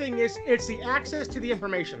that my thing is it's the access to the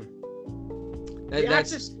information. The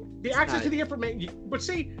access to the information. But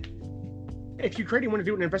see, if Ukraine want to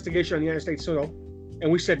do an investigation on the United States soil,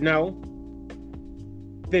 and we said no,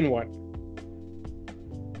 then what?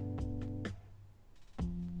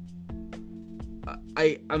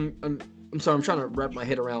 I'm sorry. I'm trying to wrap my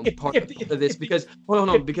head around part of this because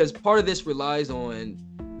because part of this relies on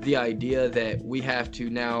the idea that we have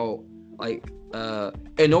to now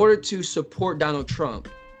in order to support Donald Trump,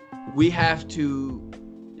 we have to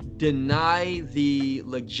deny the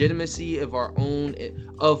legitimacy of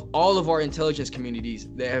all of our intelligence communities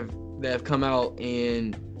that have come out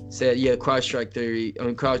and said, yeah, CrowdStrike theory. I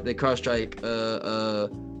mean, the CrowdStrike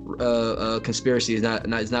conspiracy is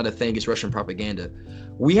not a thing. It's Russian propaganda.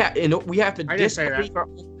 We have to disbelieve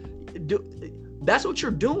that's what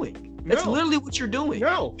you're doing. That's literally what you're doing.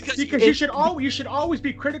 No, because you should always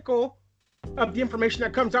be critical of the information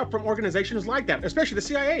that comes out from organizations like that, especially the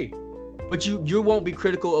CIA. But you won't be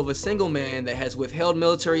critical of a single man that has withheld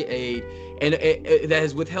military aid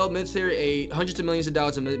hundreds of millions of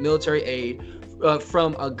dollars of military aid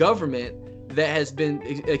from a government that has been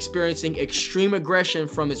experiencing extreme aggression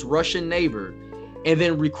from its Russian neighbor, and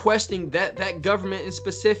then requesting that government in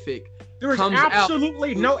specific. There is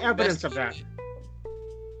absolutely no evidence of that.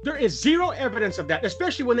 There is zero evidence of that,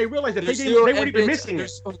 especially when they realize that they weren't even missing it.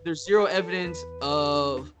 There's zero evidence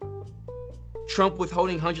of Trump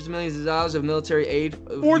withholding hundreds of millions of dollars of military aid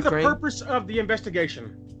for the purpose of the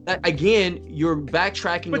investigation. Again, you're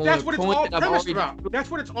backtracking on a point that I've already disproven. That's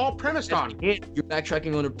what it's all premised on. Again, you're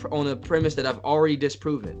backtracking on a premise that I've already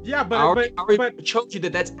disproven. Yeah, but I already showed you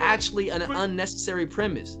that that's actually an unnecessary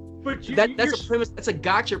premise. But that's a premise. That's a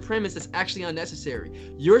gotcha premise. That's actually unnecessary.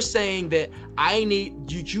 You're saying that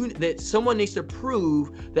that someone needs to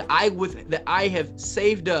prove that I have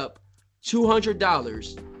saved up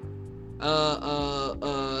 $200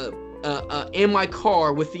 in my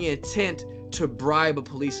car with the intent to bribe a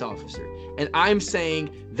police officer, and I'm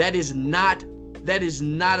saying that is not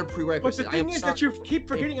a prerequisite. But the thing is that you keep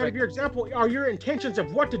forgetting out of your example are your intentions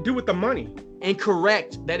of what to do with the money.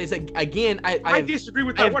 Incorrect. That is again. I disagree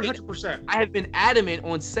with that 100%. I have been adamant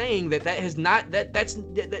on saying that's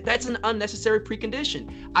an unnecessary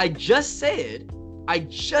precondition. I just said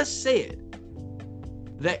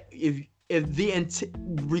that if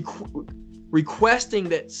requesting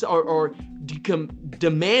that or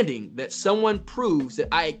demanding that someone proves that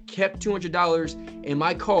I kept $200 in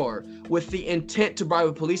my car with the intent to bribe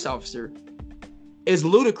a police officer is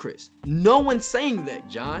ludicrous. No one's saying that,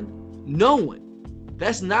 John. No one.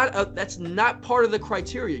 That's not part of the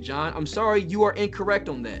criteria, John. I'm sorry, you are incorrect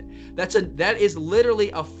on that. That is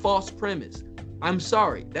literally a false premise. I'm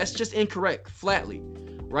sorry. That's just incorrect, flatly.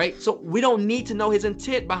 Right? So we don't need to know his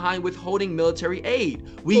intent behind withholding military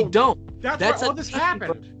aid. We don't. That's where all this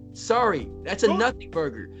happened. Sorry, that's a nothing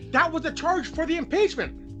burger. That was a charge for the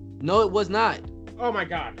impeachment. No, it was not. Oh my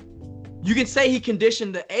God. You can say he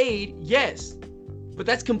conditioned the aid, yes, but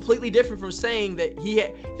that's completely different from saying that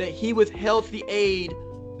he withheld the aid,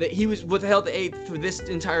 for this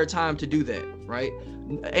entire time to do that, right?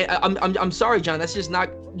 I'm sorry, John. That's just not.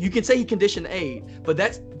 You can say he conditioned the aid, but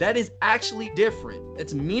that is actually different.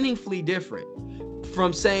 That's meaningfully different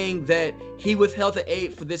from saying that he withheld the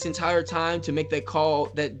aid for this entire time to make that call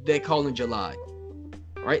in July.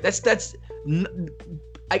 Right?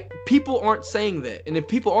 People aren't saying that, and if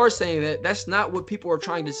people are saying that, that's not what people are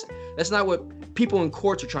trying to. That's not what people in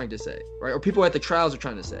courts are trying to say, right? Or people at the trials are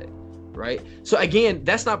trying to say, right? So again,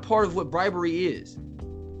 that's not part of what bribery is.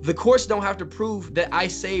 The courts don't have to prove that I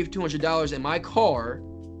saved $200 in my car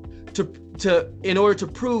in order to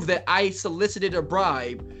prove that I solicited a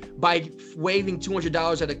bribe by waving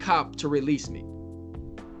 $200 at a cop to release me.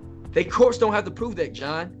 The courts don't have to prove that,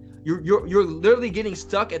 John. You're literally getting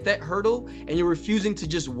stuck at that hurdle, and you're refusing to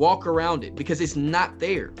just walk around it because it's not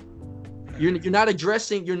there. You're not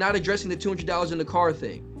addressing the $200 in the car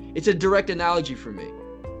thing. It's a direct analogy for me.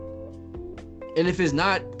 And if it's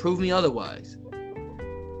not, prove me otherwise.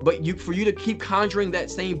 But for you to keep conjuring that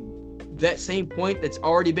same point that's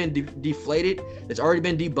already been deflated, that's already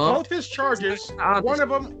been debunked. Both his charges, one of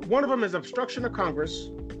them is obstruction of Congress.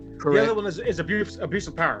 Correct. The other one is abuse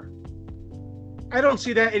of power. I don't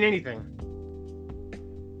see that in anything.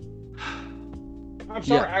 I'm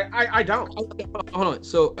sorry, yeah. I don't. Hold on.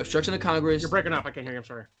 So obstruction of Congress. You're breaking up. I can't hear you. I'm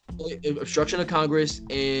sorry. Obstruction of Congress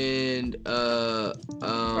and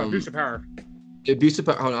abuse of power. Abuse of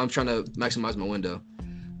power. Hold on. I'm trying to maximize my window.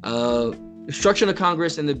 Obstruction of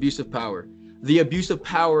Congress and the abuse of power. The abuse of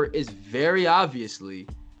power is very obviously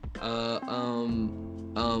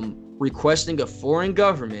requesting a foreign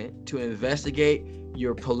government to investigate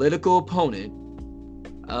your political opponent,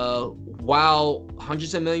 while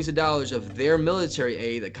hundreds of millions of dollars of their military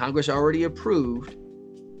aid that Congress already approved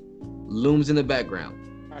looms in the background.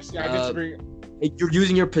 I disagree. You're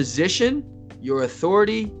using your position, your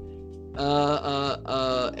authority,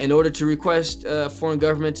 in order to request a foreign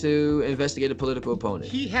government to investigate a political opponent.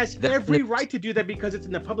 He has every right to do that because it's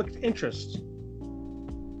in the public interest.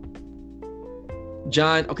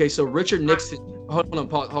 John, okay, so Richard Nixon, hold on.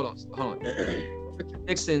 Richard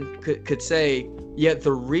Nixon could say, yeah,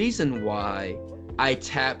 the reason why I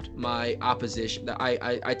tapped my opposition, I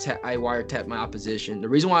wiretapped my opposition, the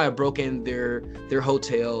reason why I broke in their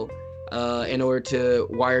hotel in order to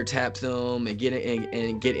wiretap them and get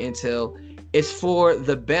intel, is for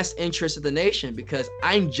the best interest of the nation, because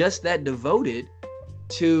I'm just that devoted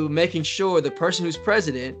to making sure the person who's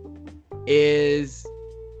president is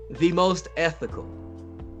the most ethical.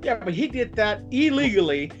 Yeah, but he did that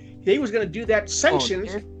illegally. He was going to do that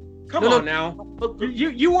sanctions. Come on now.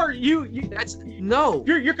 You're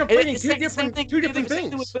complaining two different things.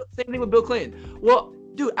 Same thing with Bill Clinton. Well,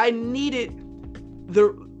 dude, I needed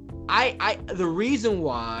the reason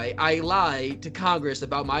why I lied to Congress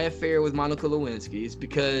about my affair with Monica Lewinsky is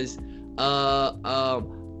because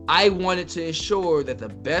I wanted to ensure that the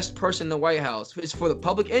best person in the White House is for the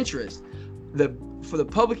public interest. For the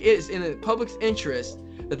public, it's in the public's interest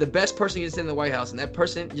that the best person gets in the White House, and that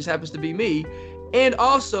person just happens to be me. And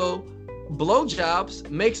also, blowjobs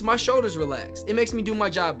makes my shoulders relax. It makes me do my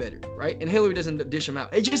job better, right? And Hillary doesn't dish them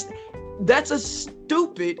out. That's a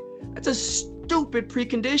stupid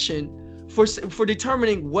precondition for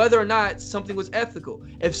determining whether or not something was ethical.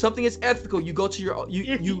 If something is ethical, you go to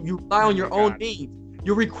you rely on your own means.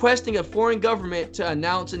 You're requesting a foreign government to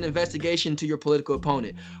announce an investigation to your political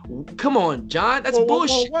opponent. Come on, John, that's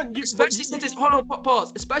bullshit. Especially since it's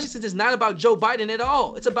not about Joe Biden at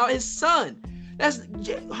all. It's about his son.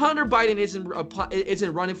 Hunter Biden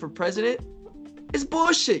isn't running for president. It's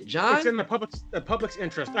bullshit, John. It's in the public's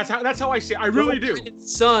interest. That's how I see it. I really do.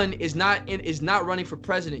 His son is not running for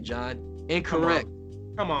president, John. Incorrect.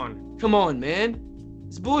 Come on, man.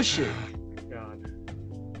 It's bullshit. God.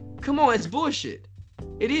 Come on, it's bullshit.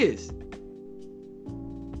 It is.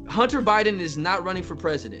 Hunter Biden is not running for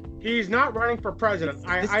president. He's not running for president.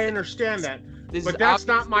 I understand that. But that's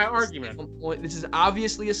not my argument. This is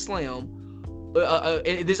obviously a slam.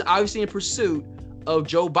 This is obviously in pursuit of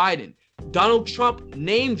Joe Biden. Donald Trump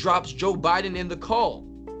name drops Joe Biden in the call.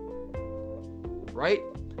 Right?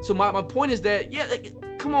 So my point is that,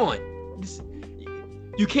 come on.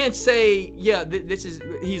 You can't say,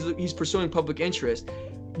 he's pursuing public interest.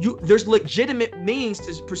 There's legitimate means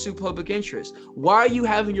to pursue public interest. Why are you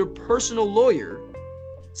having your personal lawyer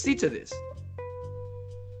see to this?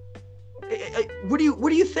 What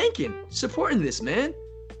are you thinking? Supporting this, man?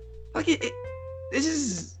 Like this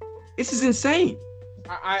is insane.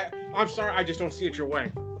 I'm sorry, I just don't see it your way.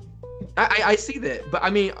 I see that, but I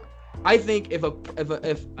mean, I think if a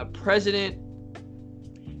president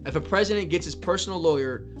gets his personal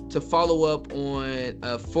lawyer to follow up on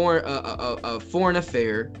a foreign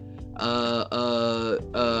affair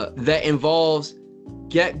that involves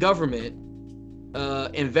government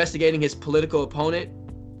investigating his political opponent,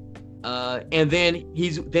 And then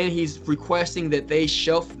he's requesting that they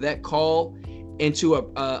shelf that call into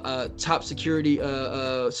a top security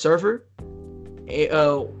server.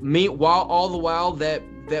 Meanwhile, all the while that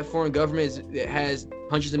foreign government has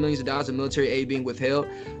hundreds of millions of dollars of military aid being withheld,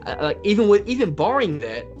 even barring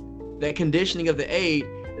that conditioning of the aid,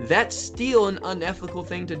 that's still an unethical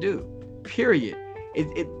thing to do. Period.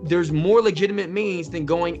 There's more legitimate means than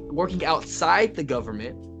working outside the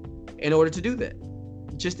government in order to do that.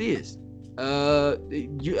 It just is.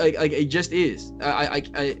 It just is.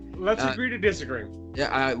 Let's agree to disagree.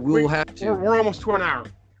 Yeah, we'll have to. We're almost to an hour.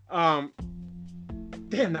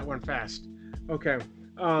 Damn, that went fast. Okay.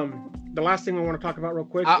 The last thing I want to talk about real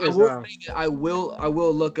quick is I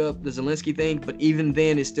will look up the Zelensky thing, but even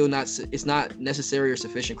then, it's not necessary or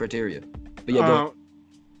sufficient criteria. But yeah, go.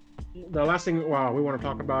 The last thing we want to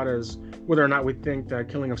talk about is whether or not we think the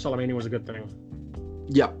killing of Soleimani was a good thing.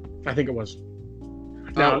 Yeah, I think it was.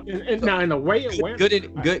 Now, in the way it went, good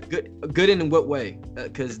in what way?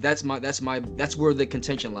 Because that's where the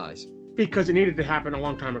contention lies. Because it needed to happen a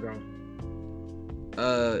long time ago.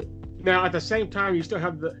 Now, at the same time, you still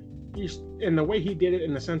have in the way he did it,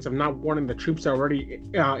 in the sense of not wanting the troops already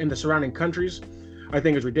in the surrounding countries, I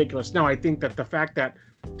think is ridiculous. Now, I think that the fact that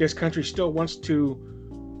this country still wants to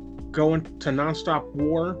go into nonstop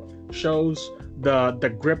war shows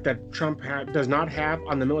the grip that Trump does not have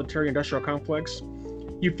on the military-industrial complex.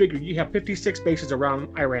 You figure you have 56 bases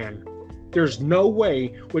around Iran. There's no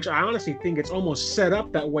way, which I honestly think it's almost set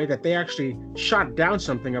up that way, that they actually shot down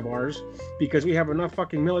something of ours, because we have enough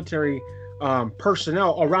fucking military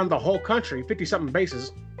personnel around the whole country, 50-something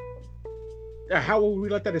bases. How will we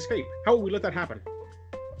let that escape? How will we let that happen?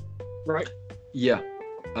 Right? Yeah.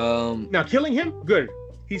 Now, killing him, good.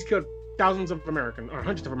 He's killed thousands of Americans, or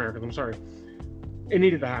hundreds of Americans, I'm sorry. It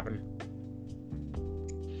needed to happen.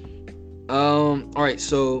 All right,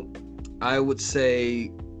 so I would say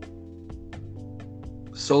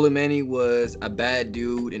Soleimani was a bad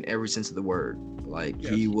dude in every sense of the word. Like,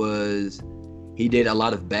 yes. He did a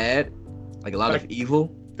lot of bad, like a lot of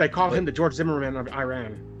evil. They call him the George Zimmerman of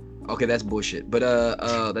Iran. Okay, that's bullshit. But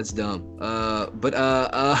that's dumb. I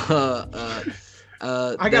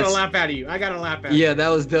gotta laugh at you. Yeah, that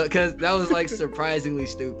was because that was like surprisingly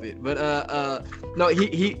stupid. But no,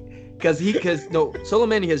 because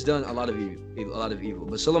Soleimani has done a lot of evil.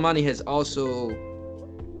 But Soleimani has also,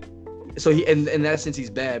 so he in that sense he's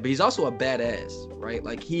bad, but he's also a badass, right?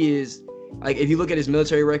 Like, he is, like, if you look at his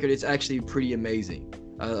military record, it's actually pretty amazing.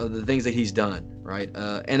 The things that he's done, right?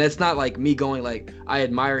 And it's not like me going like, I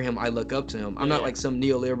admire him, I look up to him. I'm not like some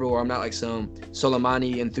neoliberal, or I'm not like some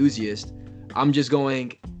Soleimani enthusiast. I'm just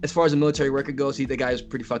going, as far as the military record goes, the guy is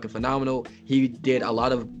pretty fucking phenomenal. He did a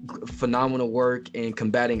lot of phenomenal work in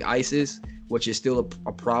combating ISIS, which is still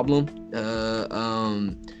a problem.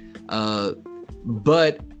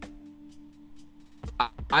 But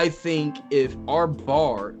I think if our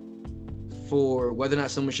bar for whether or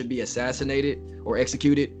not someone should be assassinated or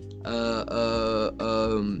executed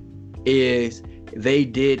is they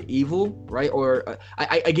did evil, right? Or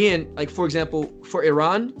I again, like, for example, for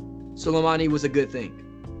Iran, Soleimani was a good thing,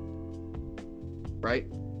 right?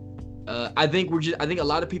 I think a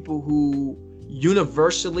lot of people who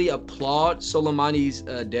universally applaud Soleimani's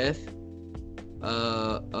death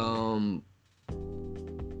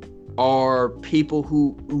are people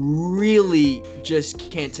who really just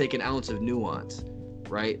can't take an ounce of nuance,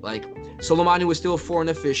 right? Like, Soleimani was still a foreign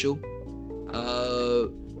official.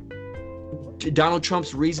 Donald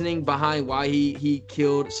Trump's reasoning behind why he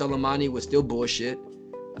killed Soleimani was still bullshit.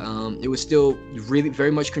 It was still really very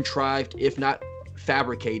much contrived, if not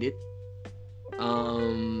fabricated.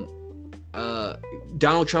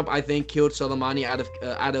 Donald Trump, I think, killed Soleimani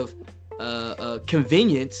out of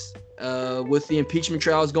convenience, with the impeachment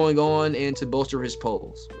trials going on and to bolster his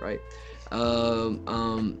polls, right?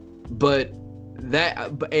 But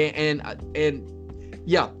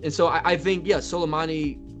so I think, yeah,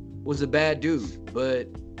 Soleimani was a bad dude, but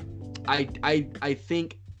I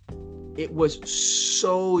think it was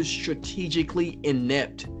so strategically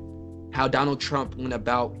inept how Donald Trump went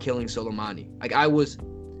about killing Soleimani. Like, I was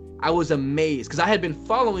amazed, because I had been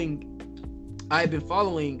following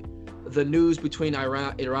the news between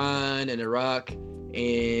Iran and Iraq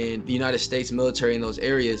and the United States military in those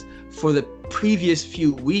areas for the previous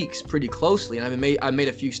few weeks pretty closely, and I made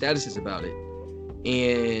a few statuses about it.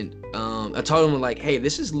 And I told them, like, hey,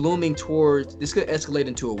 this could escalate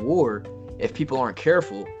into a war if people aren't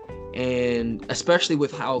careful, and especially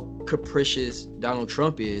with how capricious Donald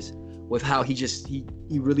Trump is, with how he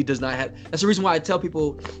really does not have. That's the reason why I tell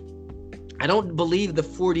people I don't believe the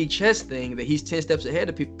 4D chess thing, that he's 10 steps ahead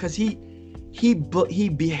of people, because he he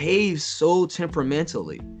behaves so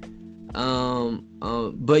temperamentally.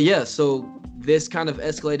 But yeah, so this kind of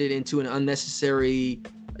escalated into an unnecessary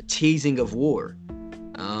teasing of war,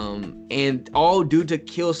 and all due to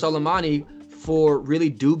kill Soleimani for really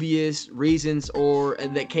dubious reasons, or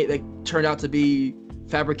that turned out to be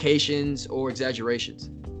fabrications or exaggerations.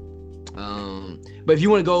 But if you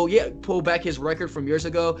want to go, pull back his record from years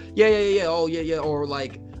ago, or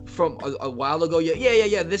like from a while ago,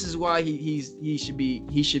 this is why he should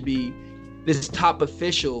be this top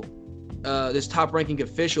official, this top ranking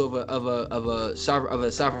official of a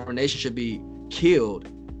sovereign nation should be killed.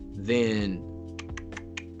 Then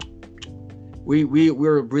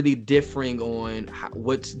we're really differing on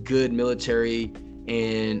what's good military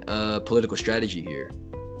and political strategy here.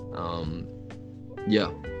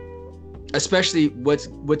 Especially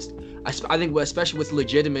especially what's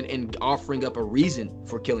legitimate in offering up a reason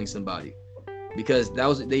for killing somebody, because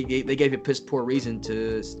they gave a piss poor reason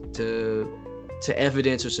to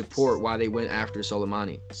evidence or support why they went after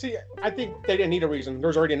Soleimani. See, I think they didn't need a reason.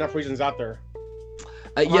 There's already enough reasons out there.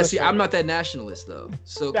 See, I'm not that nationalist though.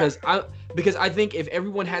 So because I think if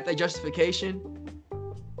everyone had that justification,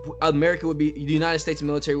 America would be, the United States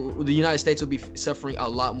would be suffering a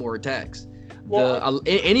lot more attacks.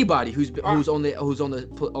 Anybody who's on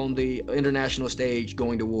the international stage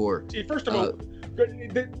going to war. See, first of all,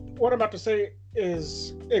 what I'm about to say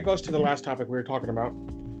is it goes to the last topic we were talking about.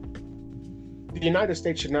 The United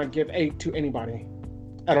States should not give aid to anybody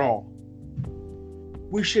at all.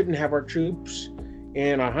 We shouldn't have our troops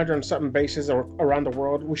in 100-something bases around the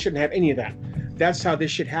world. We shouldn't have any of that. That's how this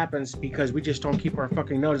shit happens, because we just don't keep our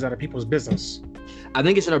fucking nose out of people's business. I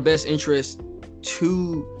think it's in our best interest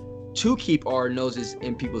to keep our noses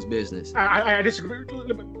in people's business. I disagree.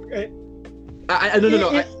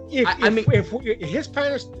 If his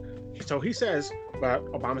plan is, so he says, but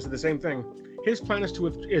Obama said the same thing. His plan is to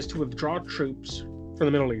withdraw troops from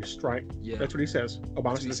the Middle East, right? Yeah, that's what he says.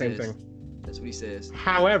 Obama said the same thing. That's what he says.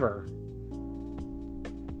 However,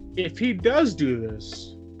 if he does do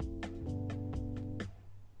this,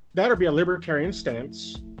 that'll be a libertarian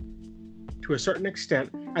stance to a certain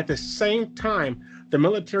extent. At the same time, the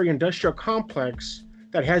military-industrial complex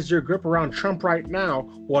that has your grip around Trump right now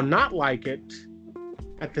will not like it.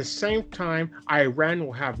 At the same time, Iran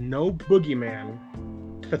will have no boogeyman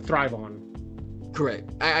to thrive on.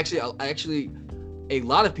 Correct. I actually, a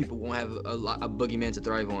lot of people won't have a boogeyman to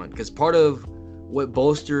thrive on, because part of what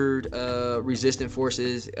bolstered resistant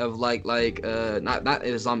forces of like not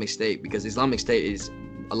Islamic State, because Islamic State is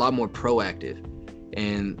a lot more proactive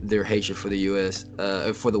in their hatred for the U.S.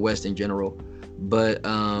 For the West in general, but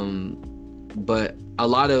a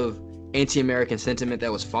lot of anti-American sentiment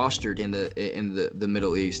that was fostered in the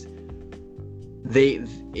Middle East,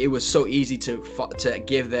 it was so easy to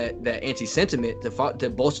give that anti-sentiment, to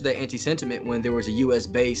bolster that anti-sentiment when there was a U.S.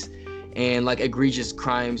 base and like egregious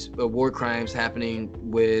crimes, war crimes happening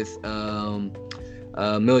with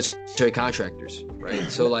military contractors,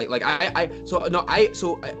 right? So I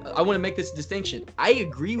want to make this distinction. I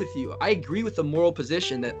agree with you. I agree with the moral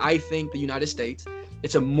position that I think the United States,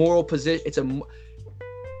 it's a moral position.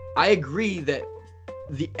 I agree that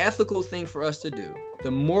the ethical thing for us to do,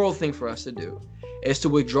 the moral thing for us to do, is to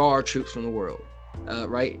withdraw our troops from the world,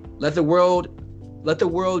 right? Let the world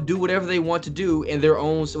do whatever they want to do with their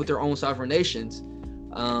own sovereign nations,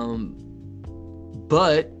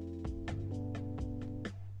 but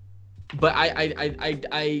at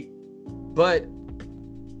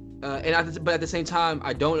the same time,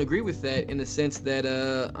 I don't agree with that, in the sense that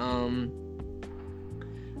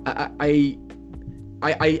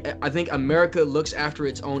I think America looks after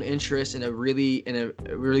its own interests in a really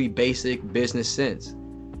basic business sense,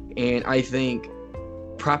 and I think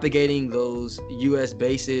propagating those U.S.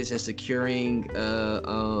 bases and securing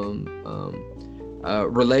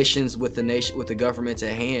relations with the nation, with the governments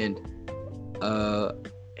at hand,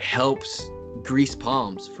 helps grease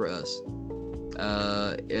palms for us,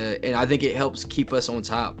 and I think it helps keep us on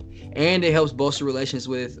top, and it helps bolster relations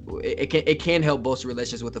with. It can help bolster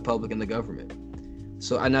relations with the public and the government.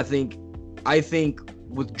 So, and I think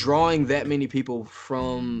withdrawing that many people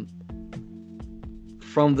from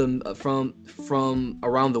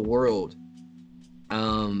around the world,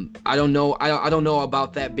 I don't know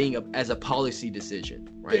about that being as a policy decision,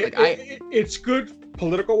 right? It's good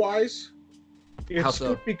political wise. It's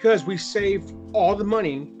good because we save all the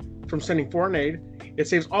money from sending foreign aid. It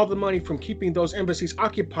saves all the money from keeping those embassies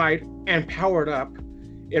occupied and powered up.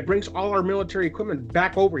 It brings all our military equipment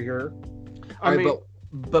back over here.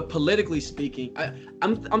 But politically speaking,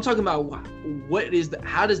 I'm talking about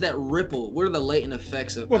how does that ripple? What are the latent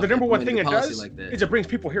effects of? Well, the number one thing it does is it brings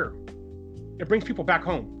people here. It brings people back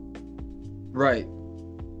home. Right.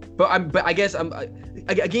 But I guess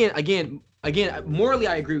again, morally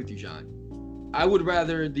I agree with you, John. I would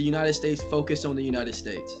rather the United States focus on the United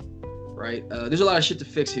States, right? There's a lot of shit to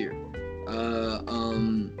fix here.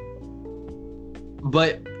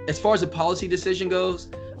 But as far as the policy decision goes,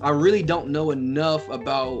 I really don't know enough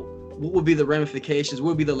about what would be the ramifications, what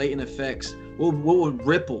would be the latent effects, what would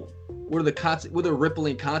ripple, what are the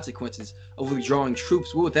rippling consequences of withdrawing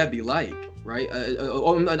troops? What would that be like, right?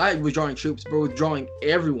 Not withdrawing troops, but withdrawing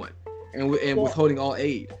everyone and withholding all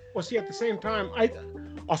aid. Well, see, at the same time,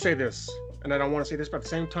 I'll say this, and I don't want to say this, but at the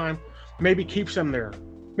same time, maybe keep some there.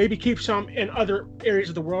 Maybe keep some in other areas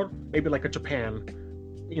of the world, maybe like a Japan,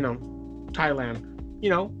 Thailand,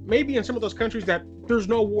 maybe in some of those countries that there's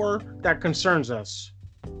no war that concerns us.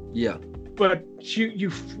 Yeah. But you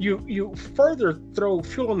further throw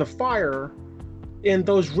fuel on the fire in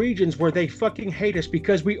those regions where they fucking hate us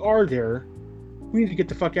because we are there. We need to get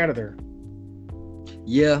the fuck out of there.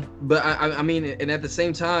 Yeah, but I mean, and at the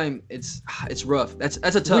same time, it's rough. That's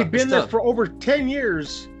a tough. We've been there for over 10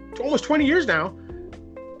 years, almost 20 years now,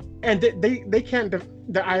 and they can't.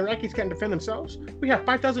 The Iraqis can't defend themselves. We have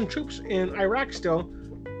 5,000 troops in Iraq still.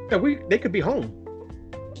 That they could be home.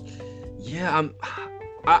 Yeah,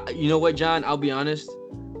 you know what, John? I'll be honest.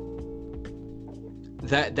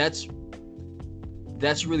 That's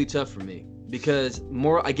really tough for me because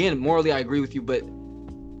morally I agree with you, but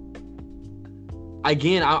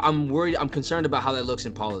again, I'm worried. I'm concerned about how that looks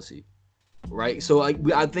in policy, right? So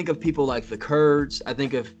I think of people like the Kurds. I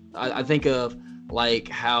think of like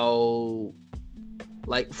how,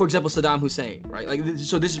 like for example, Saddam Hussein, right? Like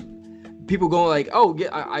so this. People going like, oh yeah,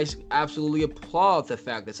 I absolutely applaud the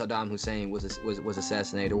fact that Saddam Hussein was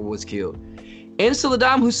assassinated or was killed. And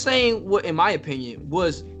Saddam Hussein, what in my opinion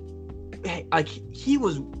was like he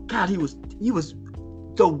was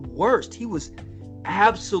the worst. He was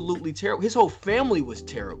absolutely terrible. His whole family was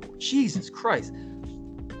terrible. Jesus Christ.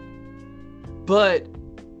 But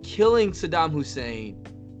killing Saddam Hussein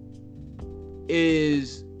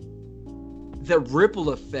is the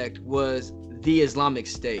ripple effect was the Islamic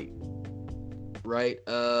State. Right,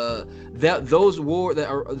 the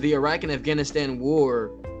Iraq and Afghanistan war,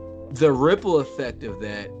 the ripple effect of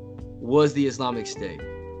that was the Islamic State,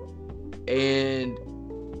 and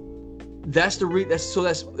I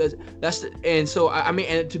mean,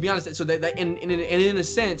 and to be honest, so that in a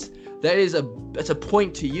sense, that's a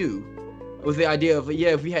point to you, with the idea of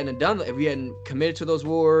if we hadn't done that, if we hadn't committed to those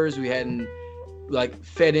wars, we hadn't like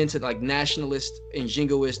fed into like nationalist and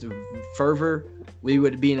jingoist fervor, we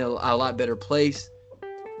would be in a lot better place.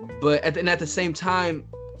 But at the same time,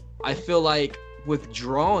 I feel like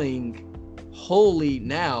withdrawing wholly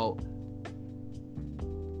now.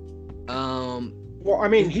 Well, I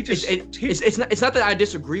mean, it's not that I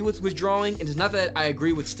disagree with withdrawing, and it's not that I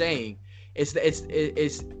agree with staying. It's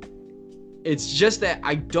just that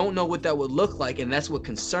I don't know what that would look like, and that's what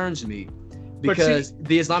concerns me. Because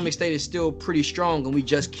the Islamic State is still pretty strong, and we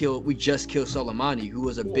just killed Soleimani, who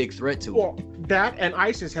was a big threat to it. Well, that and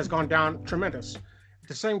ISIS has gone down tremendous. At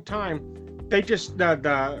the same time, they just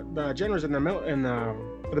the generals in the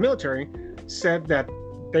military said that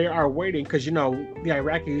they are waiting because the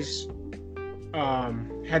Iraqis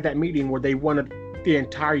had that meeting where they wanted the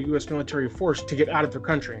entire U.S. military force to get out of their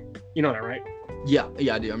country. You know that, right? Yeah,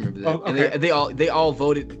 I do. I remember that. Oh, okay. And they all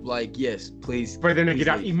voted like, yes, please. But then they get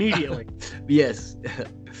out immediately. Yes.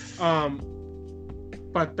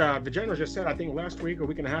 But the general just said, I think last week or a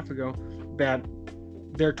week and a half ago, that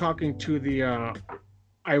they're talking to the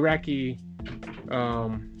Iraqi,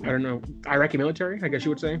 Iraqi military, I guess you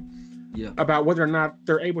would say, about whether or not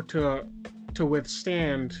they're able to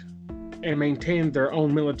withstand and maintain their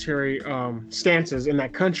own military stances in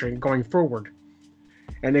that country going forward.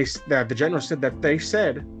 And the general said that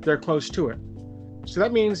they're close to it. So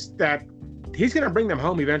that means that he's going to bring them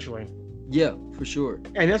home eventually. Yeah, for sure.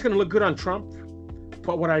 And that's going to look good on Trump.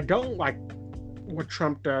 But what I don't like what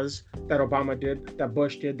Trump does, that Obama did, that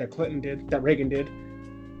Bush did, that Clinton did, that Reagan did,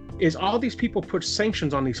 is all these people put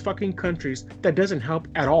sanctions on these fucking countries that doesn't help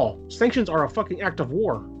at all. Sanctions are a fucking act of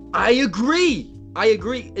war. I agree.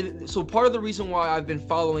 So part of the reason why I've been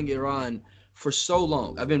following Iran for so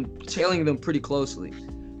long, I've been tailing them pretty closely,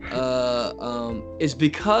 is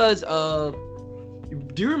because of.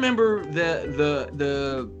 Do you remember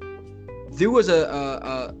there was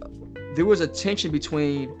a tension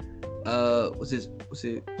between was it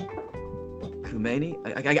Khomeini?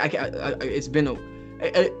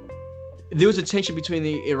 There was a tension between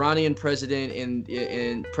the Iranian president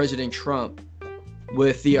and President Trump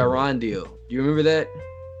with the Iran deal. Do you remember that?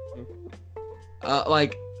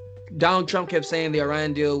 Donald Trump kept saying the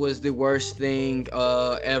Iran deal was the worst thing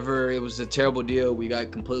ever. It was a terrible deal. We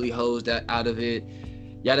got completely hosed out of it.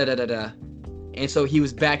 Yada da da da. And so he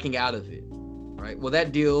was backing out of it. Right. Well,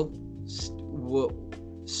 that deal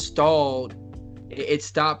stalled. It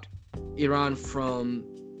stopped Iran from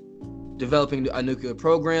developing a nuclear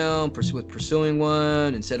program, pursuing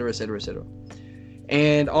one, et cetera, et cetera, et cetera.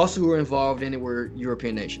 And also who were involved in it were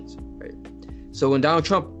European nations. Right. So when Donald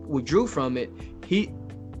Trump withdrew from it,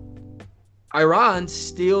 Iran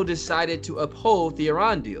still decided to uphold the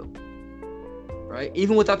Iran deal, right?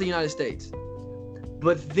 Even without the United States.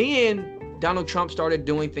 But then Donald Trump started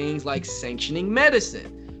doing things like sanctioning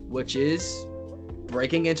medicine, which is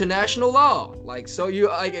breaking international law. Like, so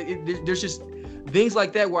there's just things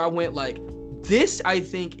like that where I went like, this I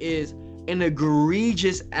think is an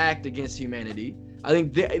egregious act against humanity. I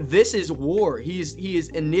think this is war. He is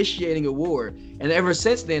initiating a war. And ever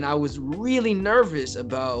since then, I was really nervous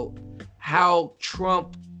about how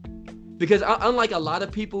Trump, because unlike a lot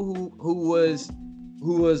of people who was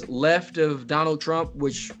left of Donald Trump,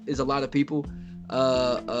 which is a lot of people,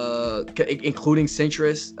 including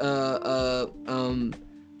centrists,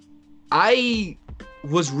 I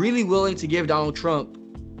was really willing to give Donald Trump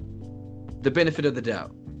the benefit of the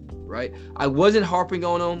doubt, right? I wasn't harping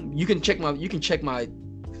on him. You can check my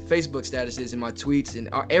Facebook statuses and my tweets and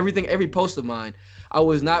every post of mine. I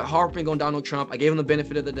was not harping on Donald Trump. I gave him the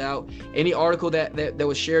benefit of the doubt. Any article that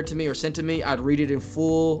was shared to me or sent to me, I'd read it in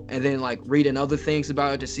full and then like read in other things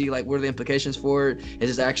about it to see like what are the implications for it.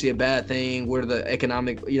 Is this actually a bad thing? What are the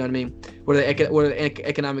economic, you know what I mean? What are the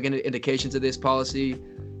economic indications of this policy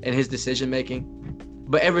and his decision making?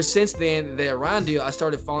 But ever since then, the Iran deal, I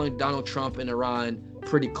started following Donald Trump and Iran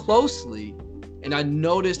pretty closely, and I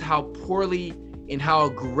noticed how poorly and how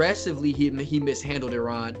aggressively he mishandled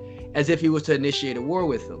Iran, as if he was to initiate a war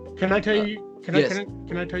with them. Can I tell you? Yes.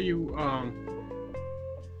 Can I tell you?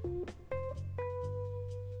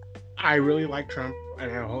 I really like Trump,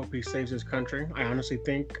 and I hope he saves his country. I honestly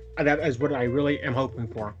think that is what I really am hoping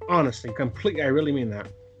for. Honestly, completely, I really mean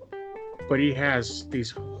that. But he has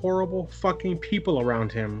these horrible fucking people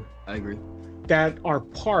around him. I agree. That are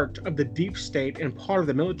part of the deep state and part of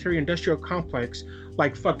the military-industrial complex,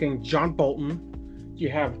 like fucking John Bolton. You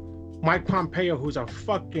have Mike Pompeo, who's a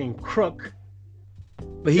fucking crook.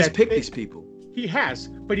 But he's picked these people. He has,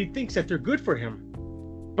 but he thinks that they're good for him.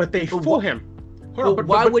 But they fool him.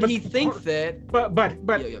 Why would he think that? But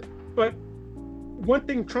one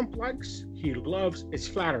thing Trump likes, he loves, is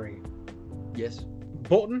flattery. Yes.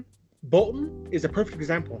 Bolton is a perfect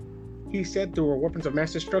example. He said there were weapons of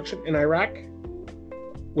mass destruction in Iraq.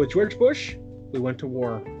 With George Bush, we went to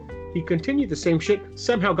war. He continued the same shit,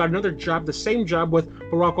 somehow got another job, the same job with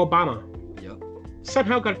Barack Obama. Yep.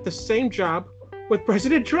 Somehow got the same job with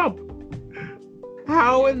President Trump.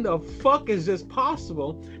 How in the fuck is this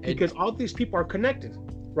possible? Because all these people are connected,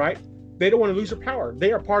 right? They don't want to lose their power.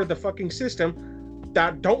 They are part of the fucking system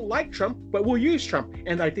that don't like Trump, but will use Trump.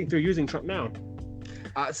 And I think they're using Trump now.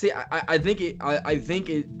 I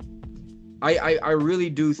really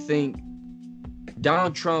do think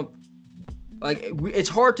Donald Trump, like, it's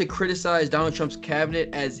hard to criticize Donald Trump's cabinet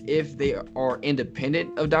as if they are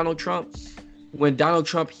independent of Donald Trump when Donald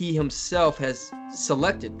Trump, he himself has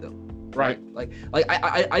selected them. Right. Like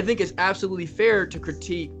I think it's absolutely fair to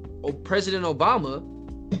critique President Obama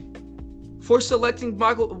for selecting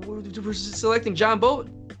John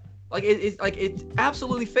Bolton. It's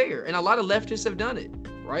absolutely fair, and a lot of leftists have done it,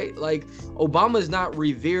 right? Like, Obama is not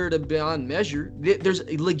revered beyond measure. There's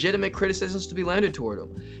legitimate criticisms to be landed toward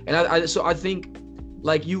him, and I think,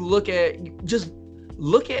 like, you look at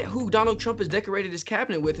who Donald Trump has decorated his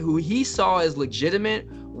cabinet with, who he saw as legitimate,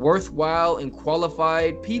 worthwhile, and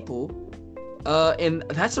qualified people, and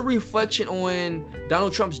that's a reflection on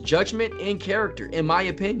Donald Trump's judgment and character, in my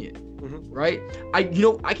opinion. Mm-hmm. Right? I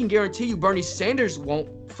can guarantee you Bernie Sanders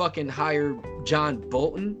won't fucking hire John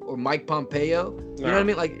Bolton or Mike Pompeo. You know what I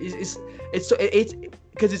mean? Like, it's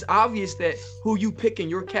because it's obvious that who you pick in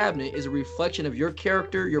your cabinet is a reflection of your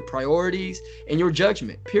character, your priorities, and your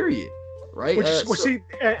judgment. Period. Right?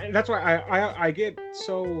 That's why I get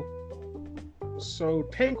so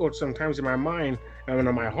tangled sometimes in my mind and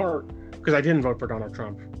in my heart because I didn't vote for Donald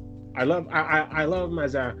Trump. I love him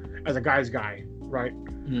as a guy's guy, right?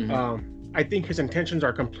 Mm-hmm. I think his intentions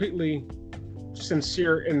are completely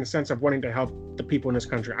sincere in the sense of wanting to help the people in this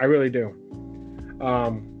country. I really do.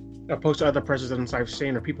 Opposed to other presidents I've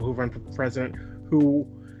seen or people who run for president who,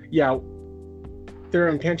 their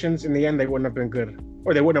intentions in the end, they wouldn't have been good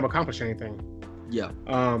or they wouldn't have accomplished anything. Yeah.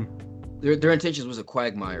 Their intentions was a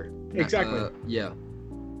quagmire. Exactly. Yeah.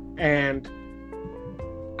 And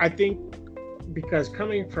I think because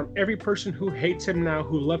coming from every person who hates him now,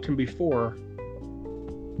 who loved him before,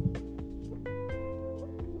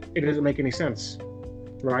 it doesn't make any sense,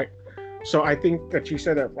 right? So I think that you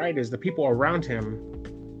said that right, is the people around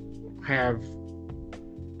him have,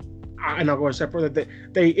 and I'll go a step further,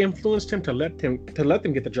 they influenced him to let them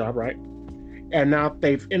get the job, right? And now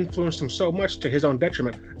they've influenced him so much to his own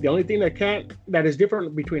detriment. The only thing that is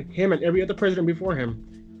different between him and every other president before him,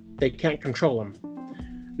 they can't control him.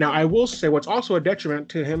 Now, I will say what's also a detriment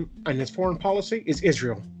to him and his foreign policy is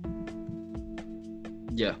Israel.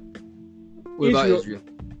 Yeah. What about Israel?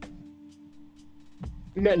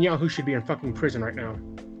 Netanyahu should be in fucking prison right now.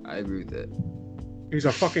 I agree with that. He's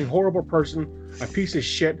a fucking horrible person, a piece of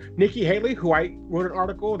shit. Nikki Haley, who I wrote an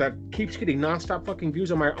article that keeps getting nonstop fucking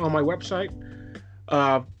views on my website,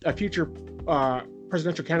 a future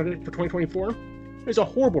presidential candidate for 2024, is a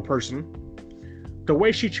horrible person. The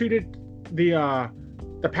way she treated the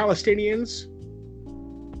Palestinians,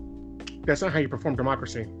 that's not how you perform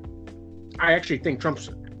democracy. I actually think Trump's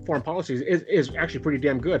foreign policy is actually pretty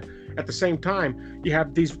damn good. At the same time, you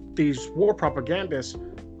have these war propagandists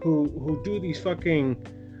who do these fucking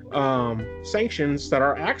sanctions that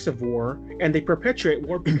are acts of war, and they perpetuate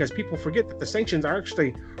war because people forget that the sanctions are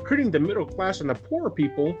actually hurting the middle class and the poor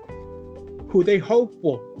people, who they hope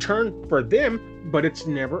will turn for them, but it's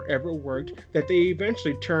never ever worked that they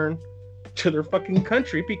eventually turn to their fucking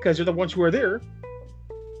country because they're the ones who are there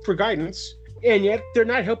for guidance, and yet they're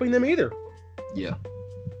not helping them either. Yeah.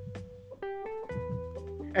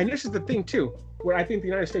 And this is the thing too, what I think the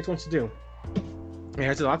United States wants to do. It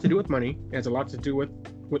has a lot to do with money. It has a lot to do with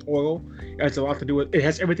oil. It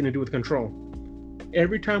has everything to do with control.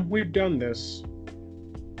 Every time we've done this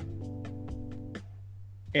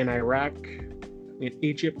in Iraq, in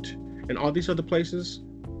Egypt, and all these other places,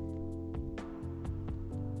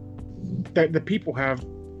 that the people have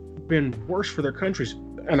been worse for their countries.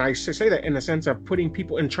 And I say that in the sense of putting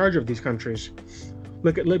people in charge of these countries.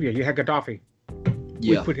 Look at Libya. You had Gaddafi.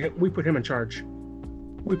 Yeah. We put him in charge.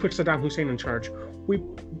 We put Saddam Hussein in charge.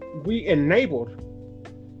 We enabled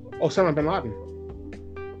Osama bin Laden.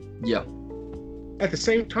 Yeah. At the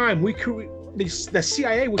same time, the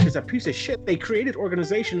CIA, which is a piece of shit, they created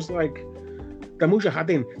organizations like the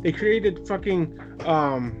Mujahideen. They created fucking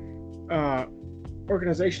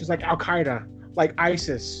organizations like Al Qaeda, like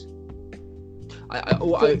ISIS,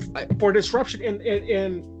 for disruption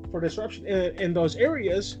in those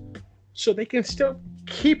areas, so they can still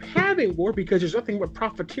keep having war, because there's nothing but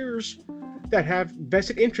profiteers that have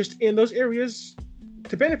vested interest in those areas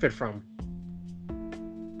to benefit from.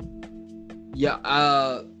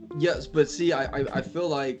 Yeah. Yes, but see, I feel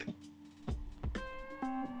like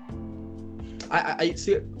I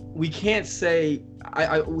see. We can't say.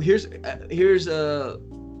 Here's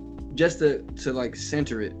just to like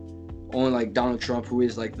center it on like Donald Trump, who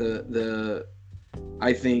is like the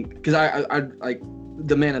I think, because I like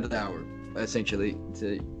the man of the hour, essentially,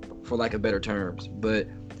 for lack of better terms. But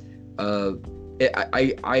I'm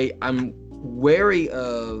wary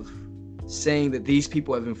of saying that these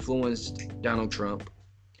people have influenced Donald Trump,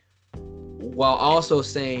 while also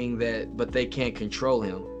saying that, but they can't control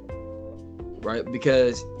him, right?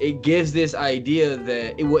 Because it gives this idea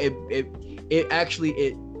that it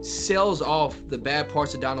actually sells off the bad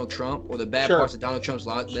parts of Donald Trump, or the bad parts of Donald Trump's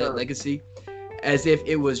legacy, as if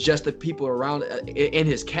it was just the people around in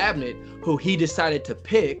his cabinet who he decided to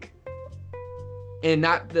pick, and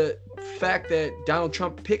not the fact that Donald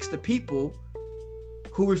Trump picks the people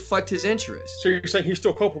who reflect his interests. So you're saying he's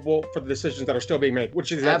still culpable for the decisions that are still being made,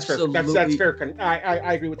 which is absolutely that's fair.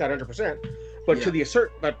 I agree with that 100%. But to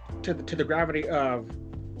the gravity of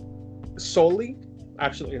solely,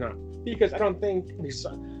 absolutely not. Because I don't think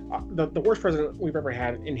the worst president we've ever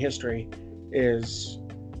had in history is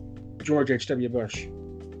George H.W. Bush.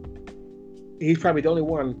 He's probably the only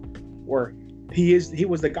one where he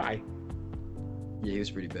was the guy. Yeah, he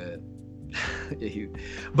was pretty bad.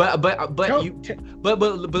 But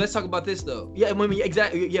let's talk about this though. Yeah, I mean,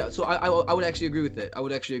 exactly. Yeah, so I would actually agree with that. I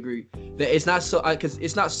would actually agree that it's not so, because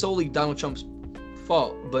it's not solely Donald Trump's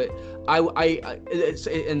fault. But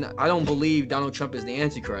and I don't believe Donald Trump is the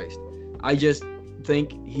Antichrist. I just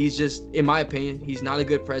think he's just, in my opinion, he's not a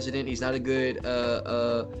good president. He's not a good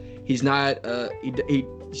he's not a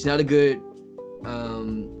good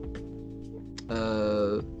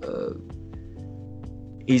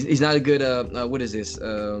he's not a good what is this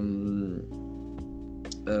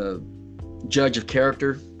judge of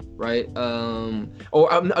character, right? No,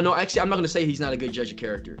 actually, I'm not going to say he's not a good judge of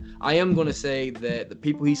character. I am going to say that the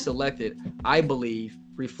people he selected, I believe,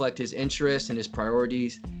 reflect his interests and his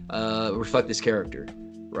priorities, reflect his character.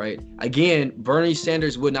 right? Again, Bernie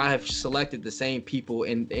Sanders would not have selected the same people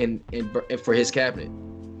in for his cabinet.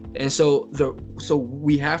 And so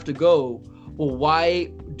we have to go, well,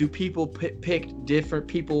 why do people pick different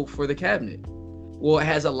people for the cabinet? Well, it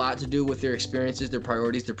has a lot to do with their experiences, their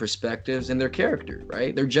priorities, their perspectives, and their character,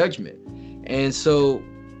 right? Their judgment. And so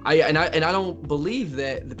I don't believe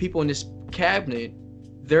that the people in this cabinet,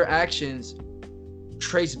 their actions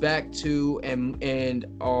trace back to and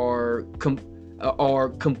are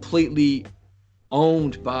completely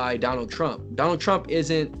owned by Donald Trump. Donald Trump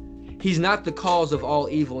he's not the cause of all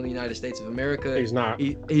evil in the United States of America. He's not.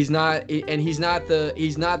 He's not the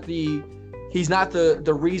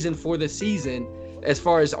reason for the season, as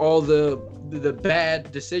far as all the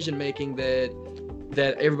bad decision making that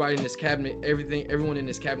everybody in this cabinet, everyone in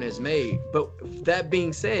this cabinet has made. But that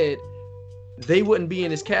being said, they wouldn't be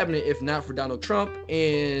in his cabinet if not for Donald Trump.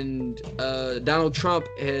 And Donald Trump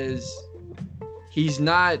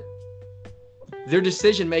their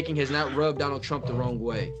decision making has not rubbed Donald Trump the wrong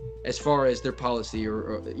way as far as their policy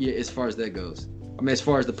or as far as that goes. I mean, as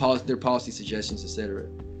far as their policy suggestions, etc.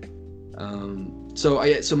 I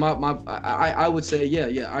would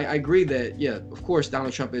say, I agree that, of course,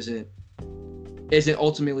 Donald Trump isn't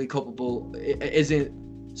ultimately culpable,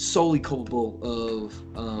 isn't solely culpable of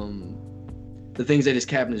the things that his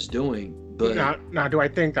cabinet is doing. But now, do I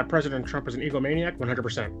think that President Trump is an egomaniac?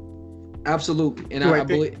 100%. Absolutely, and I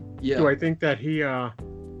believe. Yeah. Do I think that he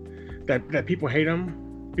that people hate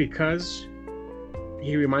him because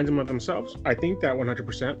he reminds them of themselves? I think that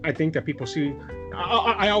 100%. I think that people see.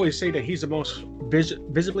 I always say that he's the most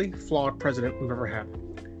visibly flawed president we've ever had.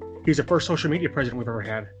 He's the first social media president we've ever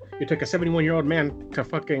had. It took a 71-year-old man to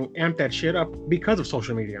fucking amp that shit up because of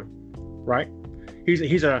social media, right?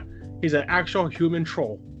 He's an actual human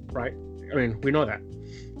troll, right? I mean, we know that.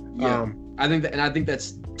 Yeah, I think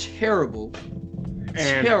that's terrible.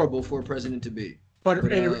 Terrible for a president to be. But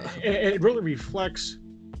it really reflects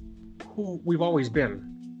who we've always been.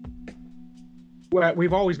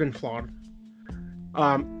 We've always been flawed.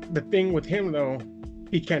 The thing with him, though,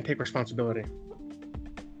 he can't take responsibility.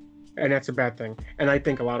 And that's a bad thing. And I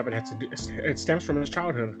think a lot of it stems from his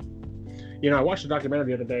childhood. You know, I watched a documentary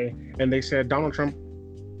the other day, and they said Donald Trump,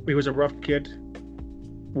 he was a rough kid.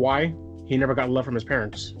 Why? He never got love from his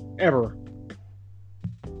parents, ever.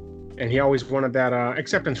 And he always wanted that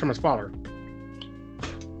acceptance from his father.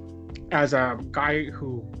 As a guy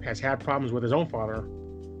who has had problems with his own father,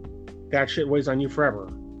 that shit weighs on you forever.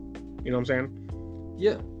 You know what I'm saying?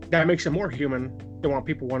 Yeah. That makes him more human than what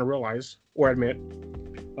people want to realize or admit.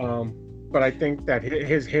 But I think that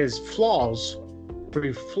his flaws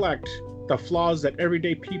reflect the flaws that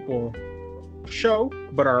everyday people show,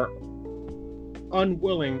 but are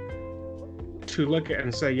unwilling to look at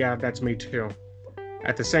and say, yeah, that's me too.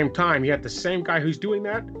 At the same time, you have the same guy who's doing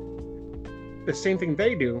that, the same thing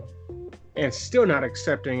they do, and still not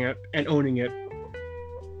accepting it and owning it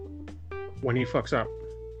when he fucks up.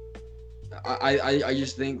 I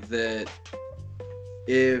just think that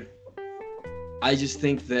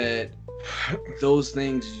those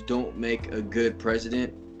things don't make a good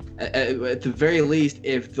president. At the very least,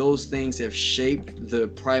 if those things have shaped the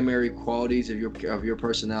primary qualities of your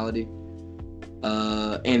personality,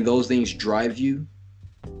 and those things drive you,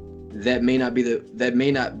 that may not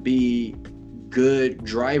be good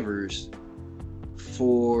drivers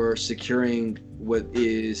for securing what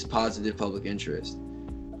is positive public interest.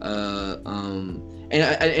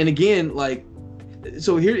 And again, like,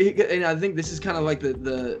 so here, and I think this is kind of like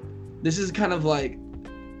the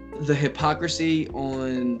hypocrisy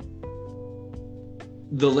on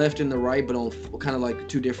the left and the right, but on kind of like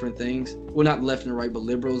two different things. Well, not left and the right, but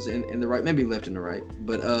liberals and the right, maybe left and the right.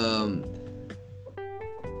 But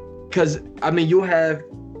because I mean, you'll have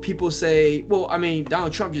people say, well, I mean,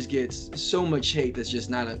 Donald Trump just gets so much hate that's just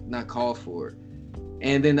not called for.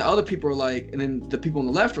 And then the other people are like, and then the people on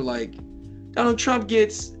the left are like, Donald Trump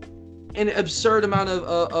gets an absurd amount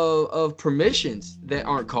of permissions that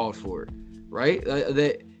aren't called for, right?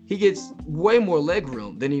 That he gets way more leg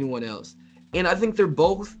room than anyone else. And I think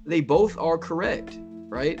they both are correct,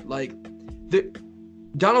 right? Like,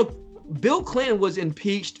 Bill Clinton was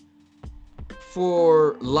impeached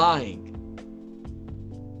for lying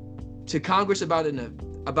to Congress about an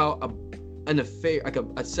affair, like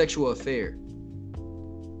a sexual affair.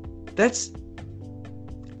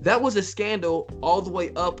 That was a scandal all the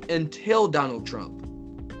way up until Donald Trump.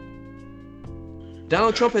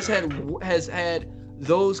 Donald Trump has had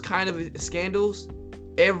those kind of scandals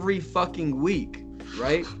every fucking week,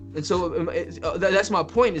 right? And so that's my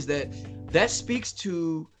point, is that speaks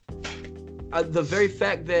to the very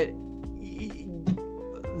fact that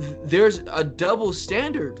there's a double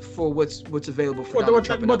standard for what's available for Donald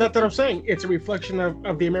Trump. But that's what I'm saying. It's a reflection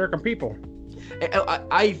of the American people.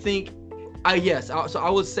 I think, yes. So I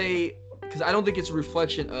would say, because I don't think it's a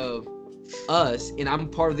reflection of us, and I'm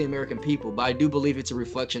part of the American people, but I do believe it's a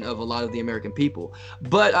reflection of a lot of the American people.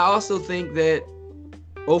 But I also think that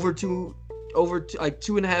over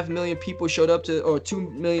 2.5 million people showed up to, or 2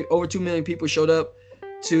 million people showed up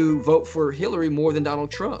to vote for Hillary more than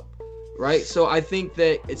Donald Trump, right? So I think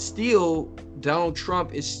that it's still, Donald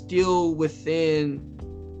Trump is still within,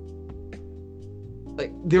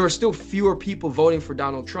 like, there are still fewer people voting for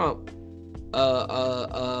Donald Trump,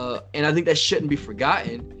 and I think that shouldn't be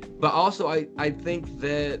forgotten. But also, I think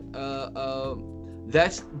that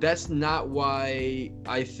that's not why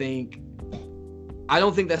I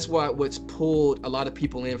don't think that's what's pulled a lot of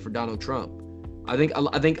people in for Donald Trump. I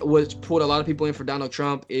think what's pulled a lot of people in for Donald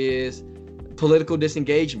Trump is political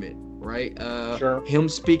disengagement, right? Sure. Him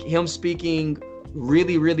speaking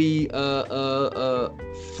really, really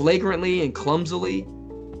flagrantly and clumsily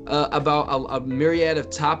about a myriad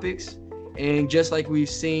of topics. And just like we've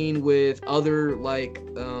seen with other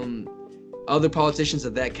other politicians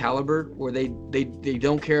of that caliber, where they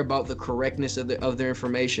don't care about the correctness of their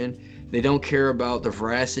information, they don't care about the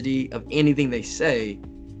veracity of anything they say.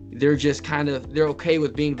 They're just they're okay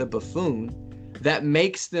with being the buffoon. That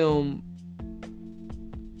makes them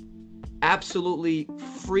absolutely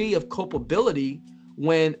free of culpability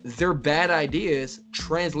when their bad ideas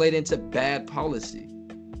translate into bad policy.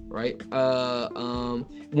 Right?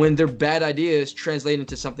 When their bad ideas translate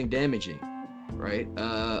into something damaging, right?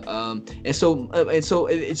 And so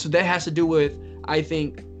that has to do with, I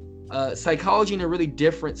think, psychology in a really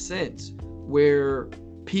different sense, where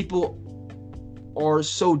people are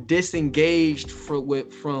so disengaged from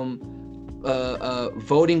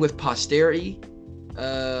voting with posterity,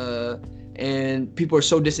 and people are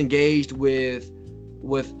so disengaged with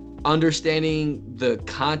understanding the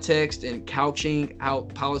context and couching how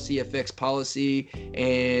policy affects policy,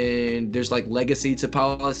 and there's like legacy to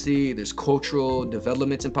policy, there's cultural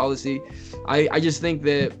developments in policy. I just think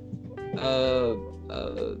that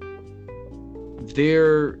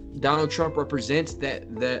Donald Trump represents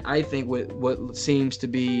that I think what seems to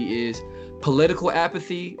be is political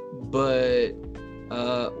apathy, but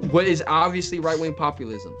what is obviously right-wing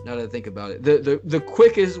populism. Now that I think about it, the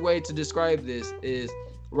quickest way to describe this is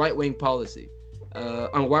right-wing policy,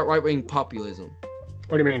 right-wing populism.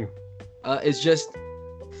 What do you mean? It's just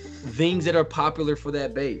things that are popular for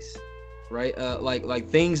that base, right? Like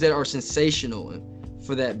things that are sensational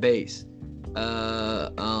for that base,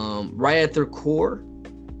 right at their core.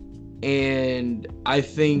 And I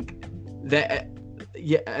think that,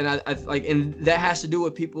 and and that has to do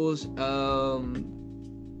with people's, I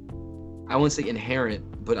wouldn't say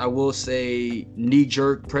inherent, but I will say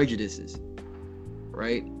knee-jerk prejudices.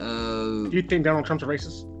 Right? Do you think Donald Trump's a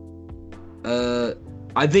racist?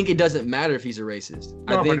 I think it doesn't matter if he's a racist.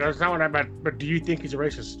 No, but that's not what I meant. But do you think he's a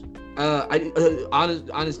racist?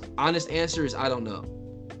 Honest answer is I don't know.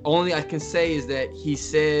 Only I can say is that he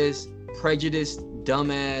says prejudiced,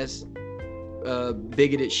 dumbass,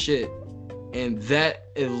 bigoted shit, and that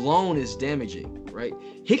alone is damaging. Right?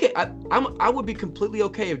 I would be completely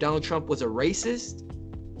okay if Donald Trump was a racist,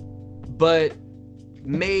 but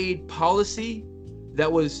made policy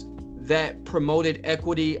that promoted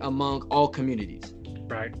equity among all communities.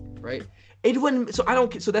 Right. It wouldn't. So I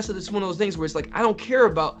don't. So that's one of those things where it's like, I don't care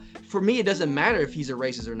about. For me, it doesn't matter if he's a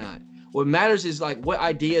racist or not. What matters is like what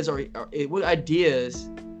ideas are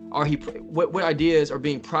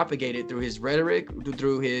being propagated through his rhetoric,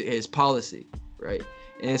 through his policy, right?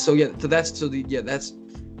 And so yeah. So that's so the yeah. That's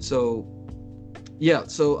so yeah.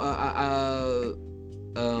 So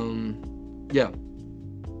yeah.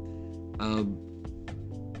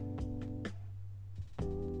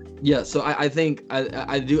 Yeah, so I think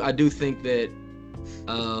I do think that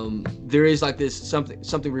there is like this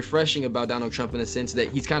something refreshing about Donald Trump in the sense that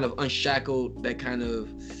he's kind of unshackled that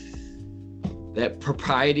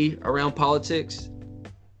propriety around politics,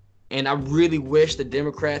 and I really wish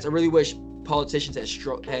politicians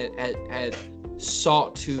had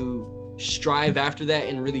sought to strive after that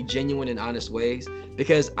in really genuine and honest ways,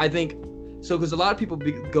 because I think so. Because a lot of people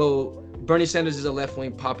go, Bernie Sanders is a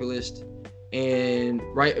left-wing populist, and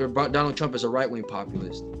Donald Trump is a right-wing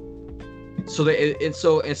populist. So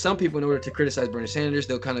and some people, in order to criticize Bernie Sanders,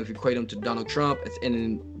 they'll kind of equate him to Donald Trump,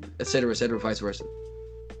 and et cetera, vice versa.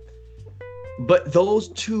 But those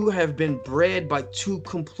two have been bred by two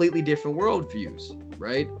completely different worldviews,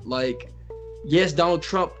 right? Like, yes, Donald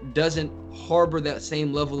Trump doesn't harbor that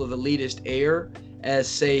same level of elitist air as,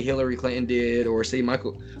 say, Hillary Clinton did, or say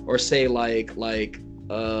like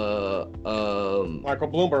Michael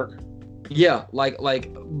Bloomberg. Yeah, like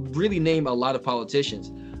really name a lot of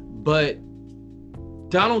politicians. But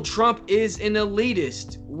Donald Trump is an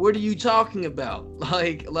elitist. What are you talking about?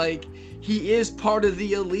 Like he is part of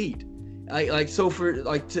the elite. Like so for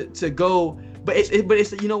like to go, but it's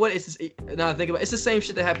you know what? Now I think about it, it's the same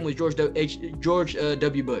shit that happened with George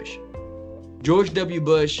W. Bush. George W.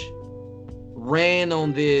 Bush ran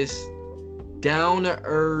on this down to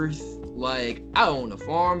earth, like I own a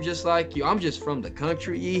farm just like you. I'm just from the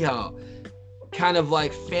country, yeehaw. Kind of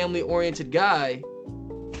like family oriented guy.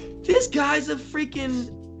 This guy's a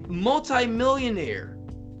freaking multi-millionaire.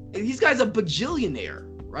 This guy's a bajillionaire,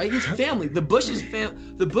 right? His family, the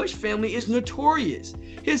Bush family is notorious.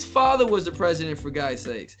 His father was the president, for God's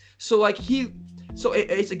sakes. So like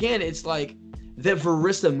it's like the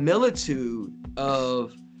verisimilitude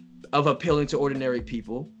of appealing to ordinary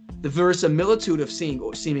people, the verisimilitude of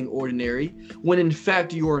seeming ordinary when in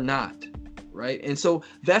fact you are not, right? And so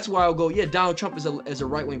that's why I'll go, yeah, Donald Trump is a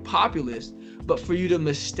right-wing populist, but for you to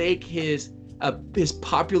mistake his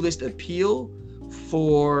populist appeal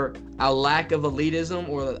for a lack of elitism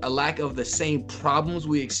or a lack of the same problems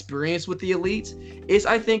we experience with the elites,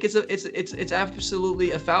 I think it's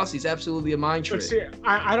absolutely a fallacy. It's absolutely a mind trick. But see,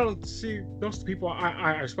 I don't see those people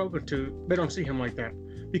I've spoken to. They don't see him like that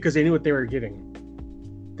because they knew what they were getting.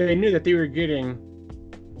 They knew that they were getting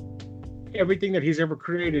everything that he's ever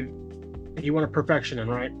created. He wanted perfection in,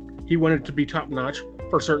 right? He wanted to be top notch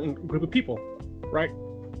for a certain group of people, right?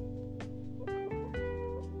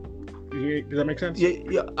 Does that make sense?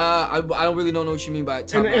 Yeah. I don't really know what you mean by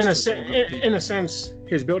top notch. In a sense,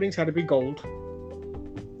 his buildings had to be gold.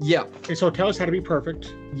 Yeah. His hotels had to be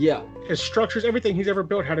perfect. Yeah. His structures, everything he's ever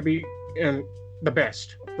built had to be in the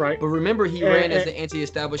best, right? But remember, he ran as the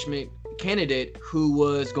anti-establishment candidate who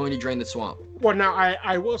was going to drain the swamp. Well, now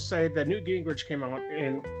I will say that Newt Gingrich came out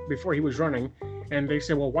and before he was running, and they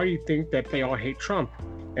said, well, why do you think that they all hate Trump?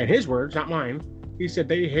 And his words, not mine. He said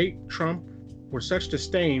they hate Trump with such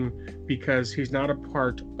disdain because he's not a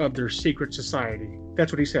part of their secret society.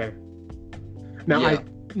 That's what he said.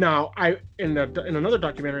 Now, in another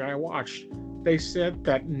documentary I watched, they said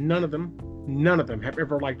that none of them have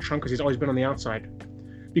ever liked Trump because he's always been on the outside.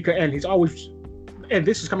 And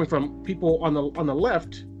this is coming from people on the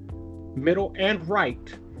left, middle, and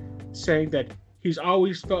right, saying that he's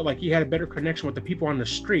always felt like he had a better connection with the people on the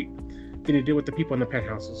street than he did with the people in the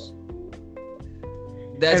penthouses.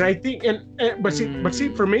 And I think, but see,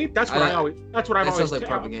 for me, that's what I've always. That sounds like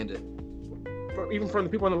propaganda. Even from the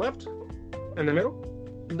people on the left, and the middle.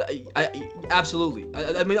 Absolutely.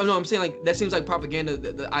 I'm saying like that seems like propaganda.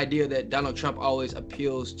 The idea that Donald Trump always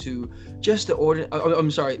appeals to just the ordinary.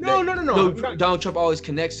 I'm sorry. No. Donald Trump always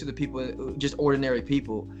connects to the people, just ordinary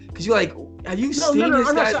people. Because you're like, have you seen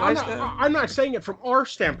this guy's lifestyle? I'm not saying it from our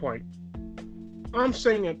standpoint. I'm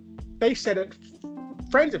saying it. They said it.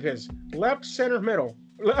 Friends of his, left, center, middle,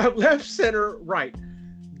 left, center, right.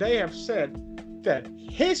 They have said that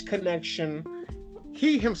his connection,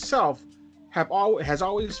 he himself has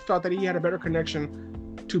always felt that he had a better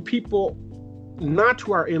connection to people, not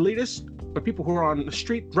who are elitists, but people who are on the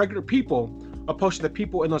street, regular people, opposed to the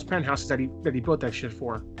people in those penthouses that he built that shit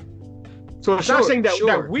for. So it's not saying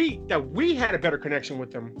that we had a better connection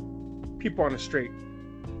with them, people on the street.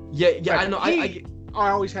 Yeah, I know. I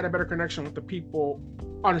always had a better connection with the people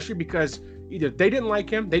on the street because either they didn't like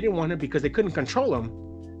him, they didn't want him because they couldn't control him.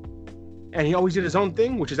 And he always did his own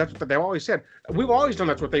thing, that's what they always said. We've always done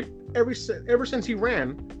that's what they ever since he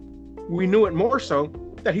ran. We knew it more so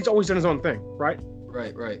that he's always done his own thing, right?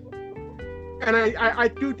 Right. And I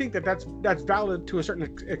do think that's valid to a certain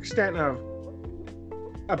extent of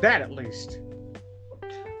that at least.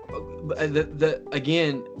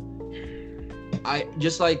 Again, I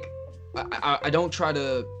just like I don't try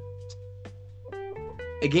to.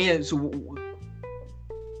 Again, so.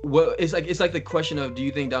 Well, it's like the question of, do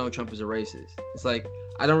you think Donald Trump is a racist? It's like,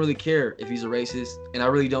 I don't really care if he's a racist, and I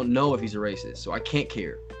really don't know if he's a racist, so I can't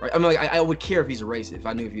care, right? I mean, like, I would care if he's a racist, if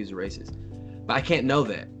I knew if he was a racist, but I can't know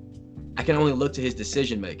that. I can only look to his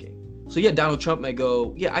decision making. So yeah, Donald Trump may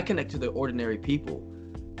go, yeah, I connect to the ordinary people,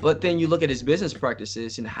 but then you look at his business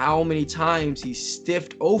practices and how many times he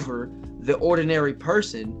stiffed over the ordinary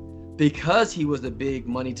person because he was the big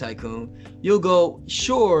money tycoon. You'll go,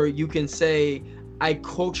 sure, you can say, I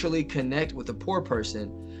culturally connect with a poor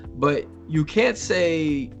person, but you can't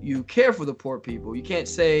say you care for the poor people. You can't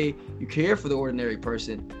say you care for the ordinary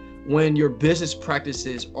person when your business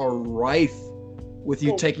practices are rife with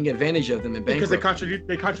you taking advantage of them and bankrupting. Because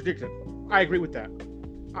they contradict it. I agree with that.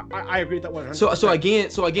 I agree with that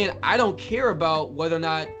 100%. So again, I don't care about whether or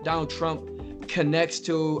not Donald Trump connects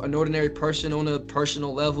to an ordinary person on a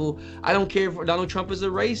personal level. I don't care if Donald Trump is a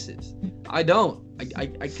racist. I don't.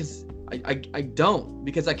 I don't,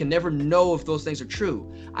 because I can never know if those things are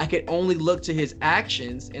true. I can only look to his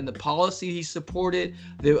actions and the policy he supported,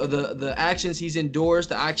 the actions he's endorsed,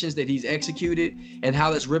 the actions that he's executed, and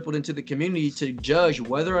how that's rippled into the community to judge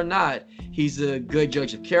whether or not he's a good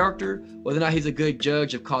judge of character, whether or not he's a good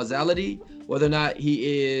judge of causality, whether or not he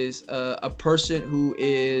is a person who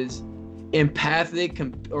is empathic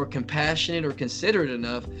or compassionate or considerate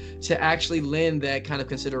enough to actually lend that kind of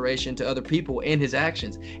consideration to other people in his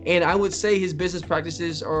actions. And I would say his business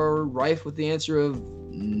practices are rife with the answer of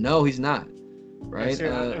no, he's not. Right?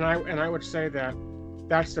 And I would say that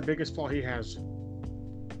that's the biggest flaw he has.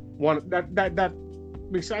 One that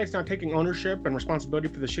besides not taking ownership and responsibility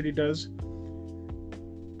for the shit he does,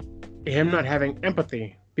 him not having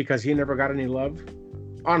empathy because he never got any love.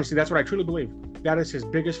 Honestly, that's what I truly believe. That is his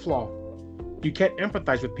biggest flaw. You can't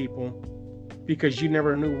empathize with people because you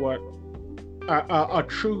never knew what a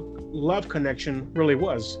true love connection really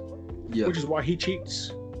was. Yeah. Which is why he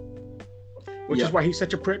cheats. Which is why he's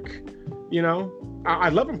such a prick. You know, I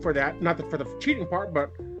love him for that, not for the cheating part,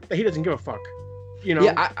 but that he doesn't give a fuck. You know?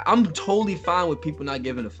 Yeah, I'm totally fine with people not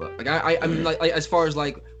giving a fuck. Like I mean, like as far as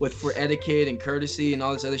like for etiquette and courtesy and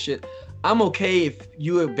all this other shit, I'm okay if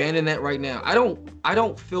you abandon that right now. I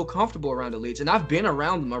don't feel comfortable around elites, and I've been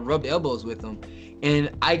around them. I rubbed elbows with them,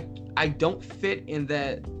 and I don't fit in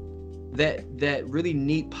that really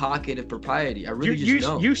neat pocket of propriety. I really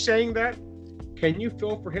don't. You saying that? Can you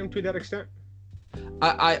feel for him to that extent?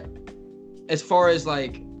 I as far as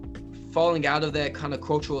like falling out of that kind of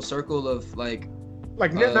cultural circle of like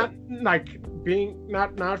not being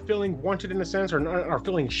not feeling wanted in a sense, or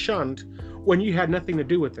feeling shunned when you had nothing to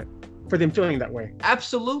do with it, for them feeling that way.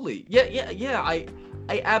 Absolutely. Yeah. I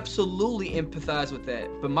absolutely empathize with that.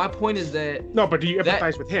 But my point is that no, but do you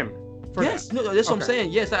empathize with him? Yes, that? No, that's what I'm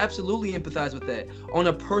saying. Yes, I absolutely empathize with that on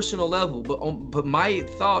a personal level. But my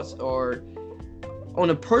thoughts are on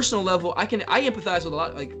a personal level. I empathize with a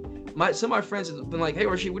lot. Like some of my friends have been like, "Hey,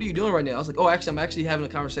 Rashid, what are you doing right now?" I was like, "Oh, actually, I'm actually having a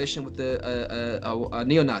conversation with a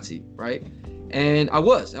neo-Nazi, right?" And I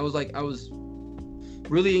was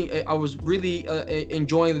really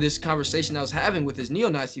enjoying this conversation I was having with this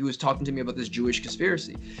neo-Nazi who was talking to me about this Jewish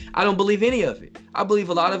conspiracy. I don't believe any of it. I believe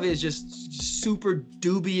a lot of it is just super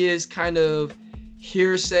dubious kind of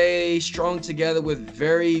hearsay strung together with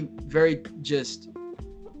very, very just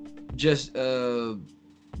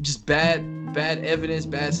bad evidence,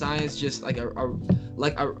 bad science, just like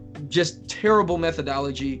a just terrible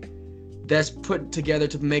methodology that's put together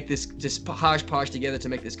to make this hodgepodge together to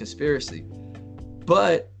make this conspiracy.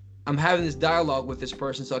 But I'm having this dialogue with this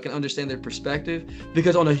person so I can understand their perspective,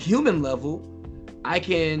 because on a human level, I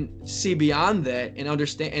can see beyond that and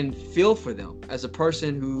understand and feel for them as a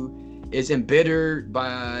person who is embittered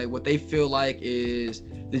by what they feel like is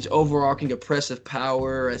this overarching oppressive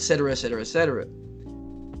power, et cetera, et cetera, et cetera.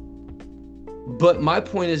 But my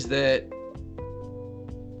point is that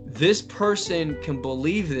this person can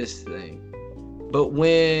believe this thing, but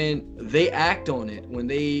when they act on it,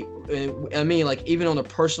 I mean, like even on a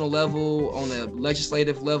personal level, on a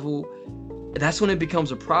legislative level, that's when it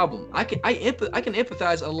becomes a problem. I can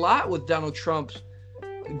empathize a lot with Donald Trump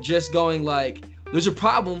just going like, there's a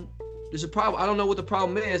problem. I don't know what the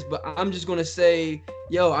problem is, but I'm just gonna say,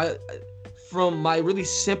 from my really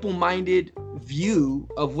simple-minded view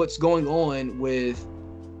of what's going on with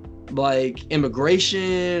like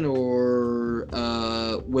immigration or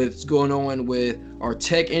what's going on with our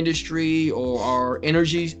tech industry or our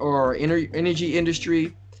energy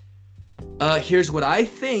industry. Here's what I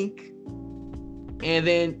think, and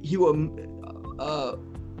then he will.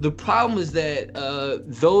 The problem is that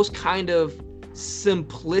those kind of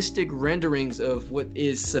simplistic renderings of what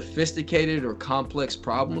is sophisticated or complex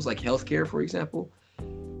problems, like healthcare, for example,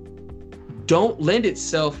 don't lend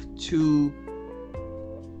itself to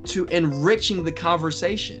enriching the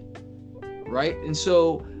conversation, right? And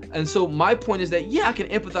so my point is that I can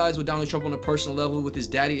empathize with Donald Trump on a personal level with his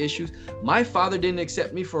daddy issues. My father didn't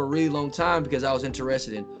accept me for a really long time because I was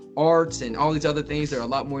interested in arts and all these other things that are a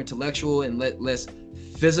lot more intellectual and less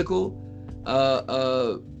physical.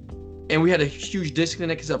 And we had a huge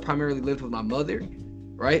disconnect because I primarily lived with my mother,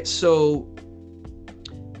 right? So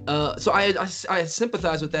I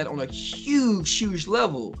sympathize with that on a huge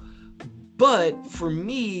level. But for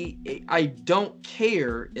me, I don't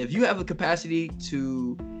care if you have the capacity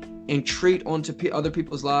to entreat onto other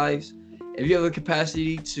people's lives, if you have the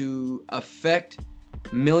capacity to affect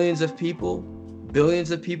millions of people,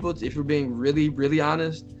 billions of people, if you're being really, really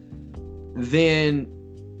honest, then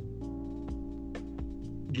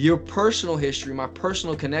your personal history, my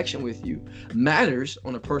personal connection with you matters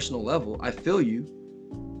on a personal level. I feel you,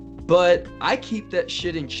 but I keep that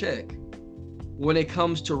shit in check when it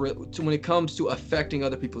comes to affecting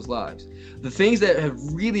other people's lives. The things that have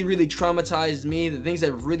really, really traumatized me, the things that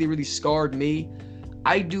have really, really scarred me,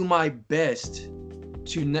 I do my best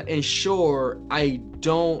to ensure I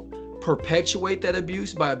don't perpetuate that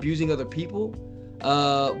abuse by abusing other people,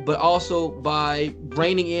 but also by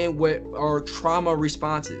reining in what are trauma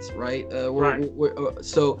responses, right? Or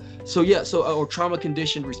trauma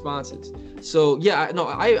conditioned responses. So yeah,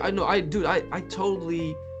 I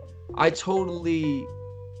totally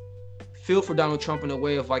feel for Donald Trump in a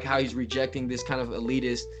way of like how he's rejecting this kind of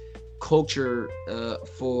elitist culture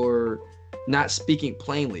for not speaking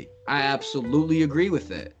plainly. I absolutely agree with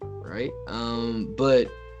that, right?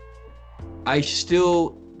 But I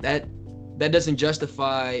still that doesn't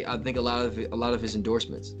justify, I think, a lot of his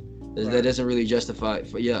endorsements. Right. That doesn't really justify.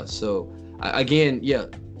 So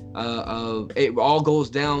it all goes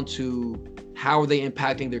down to how are they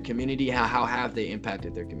impacting their community? How have they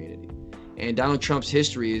impacted their community? And Donald Trump's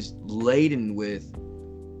history is laden with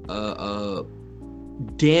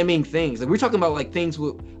damning things. Like we're talking about like things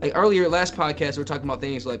with, like earlier last podcast we were talking about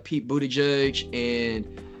things like Pete Buttigieg and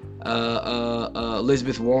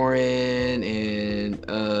Elizabeth Warren and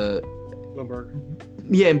Bloomberg.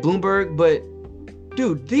 Yeah, and Bloomberg. But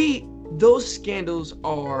dude, those scandals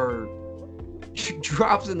are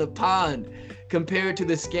drops in the pond compared to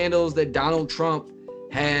the scandals that Donald Trump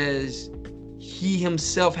he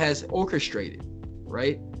himself has orchestrated,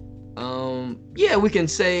 right? We can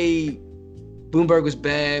say Bloomberg was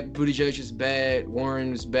bad, Buttigieg was bad,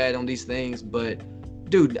 Warren was bad on these things, but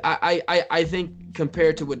dude, I think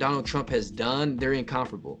compared to what Donald Trump has done, they're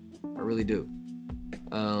incomparable. I really do.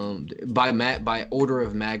 By order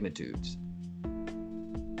of magnitudes,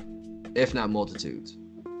 if not multitudes.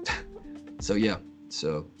 But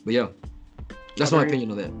that's my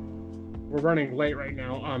opinion on that. We're running late right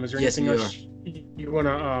now. Is there anything else you want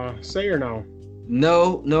to say or no?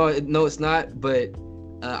 No, it's not. But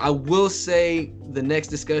I will say the next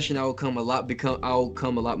discussion I'll come a lot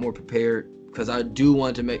more prepared, because I do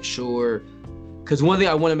want to make sure. Because one thing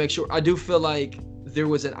I want to make sure, I do feel like there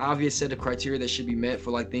was an obvious set of criteria that should be met for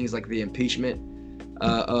like things like the impeachment,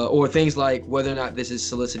 or things like whether or not this is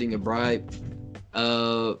soliciting a bribe.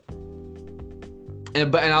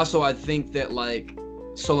 And also I think that like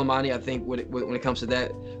Soleimani, I think when it comes to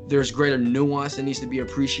that, there's greater nuance that needs to be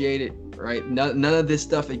appreciated, right? None of this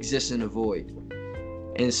stuff exists in a void.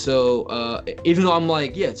 And so even though I'm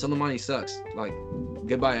like, yeah, Soleimani sucks, like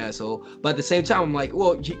goodbye asshole, but at the same time I'm like,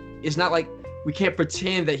 well, it's not like we can't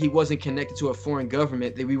pretend that he wasn't connected to a foreign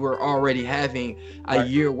government that we were already having a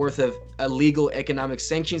year worth of illegal economic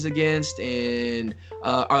sanctions against and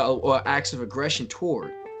or acts of aggression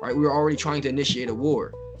toward, right? We were already trying to initiate a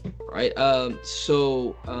war, right?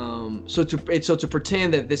 So to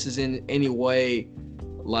pretend that this is in any way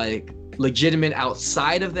like legitimate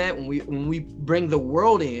outside of that, when we bring the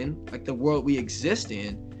world in, like the world we exist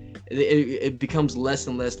in, it becomes less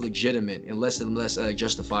and less legitimate and less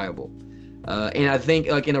justifiable. And I think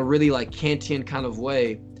like in a really like Kantian kind of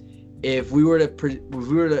way, if we were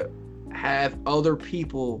to have other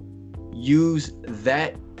people use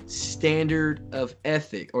that standard of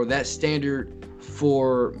ethic or that standard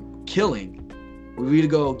for killing, we to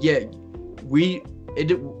go, yeah,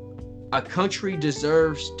 a country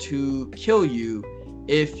deserves to kill you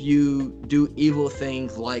if you do evil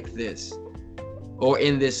things like this or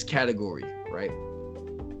in this category, right?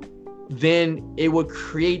 Then it would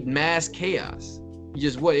create mass chaos.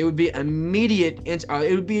 It would be immediate. It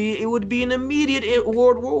would be an immediate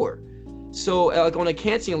world war. So, like on a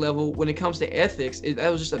Kantian level, when it comes to ethics,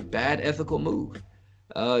 that was just a bad ethical move.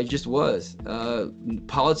 It just was.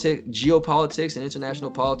 Geopolitics, and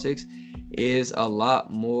international politics is a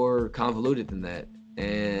lot more convoluted than that,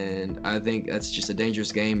 and I think that's just a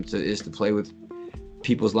dangerous game to play with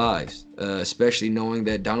people's lives, especially knowing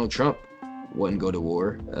that Donald Trump wouldn't go to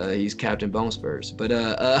war. He's Captain Bone Spurs. But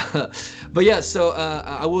yeah, so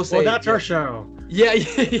I will say, well, that's our show. Yeah.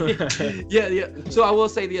 So I will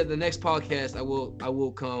say the next podcast I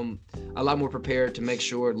will come a lot more prepared to make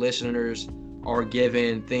sure listeners are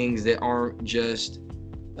given things that aren't just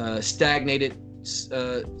stagnated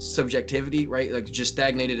subjectivity, right? Like just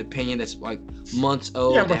stagnated opinion that's like months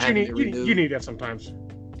old. Yeah, but you need that sometimes.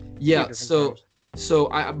 Yeah. So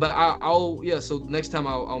next time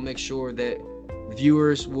I'll make sure that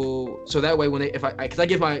viewers will, so that way when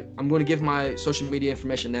I'm going to give my social media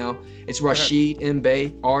information now. It's Rashid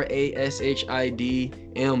Mbey, Rashid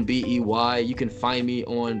Mbey. You can find me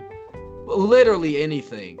on literally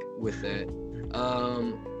anything with that.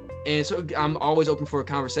 And so I'm always open for a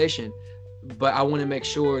conversation, but I want to make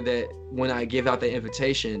sure that when I give out the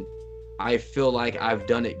invitation, I feel like I've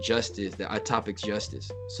done it justice, that our topic's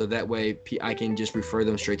justice. So that way I can just refer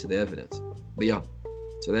them straight to the evidence. But yeah,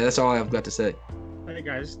 so that's all I've got to say. Hey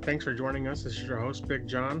guys, thanks for joining us. This is your host, Big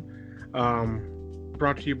John.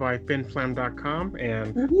 Brought to you by finflam.com.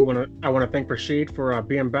 And I want to thank Rashid for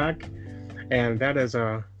being back. And that is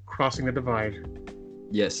Crossing the Divide.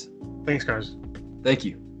 Yes. Thanks, guys. Thank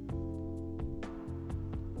you.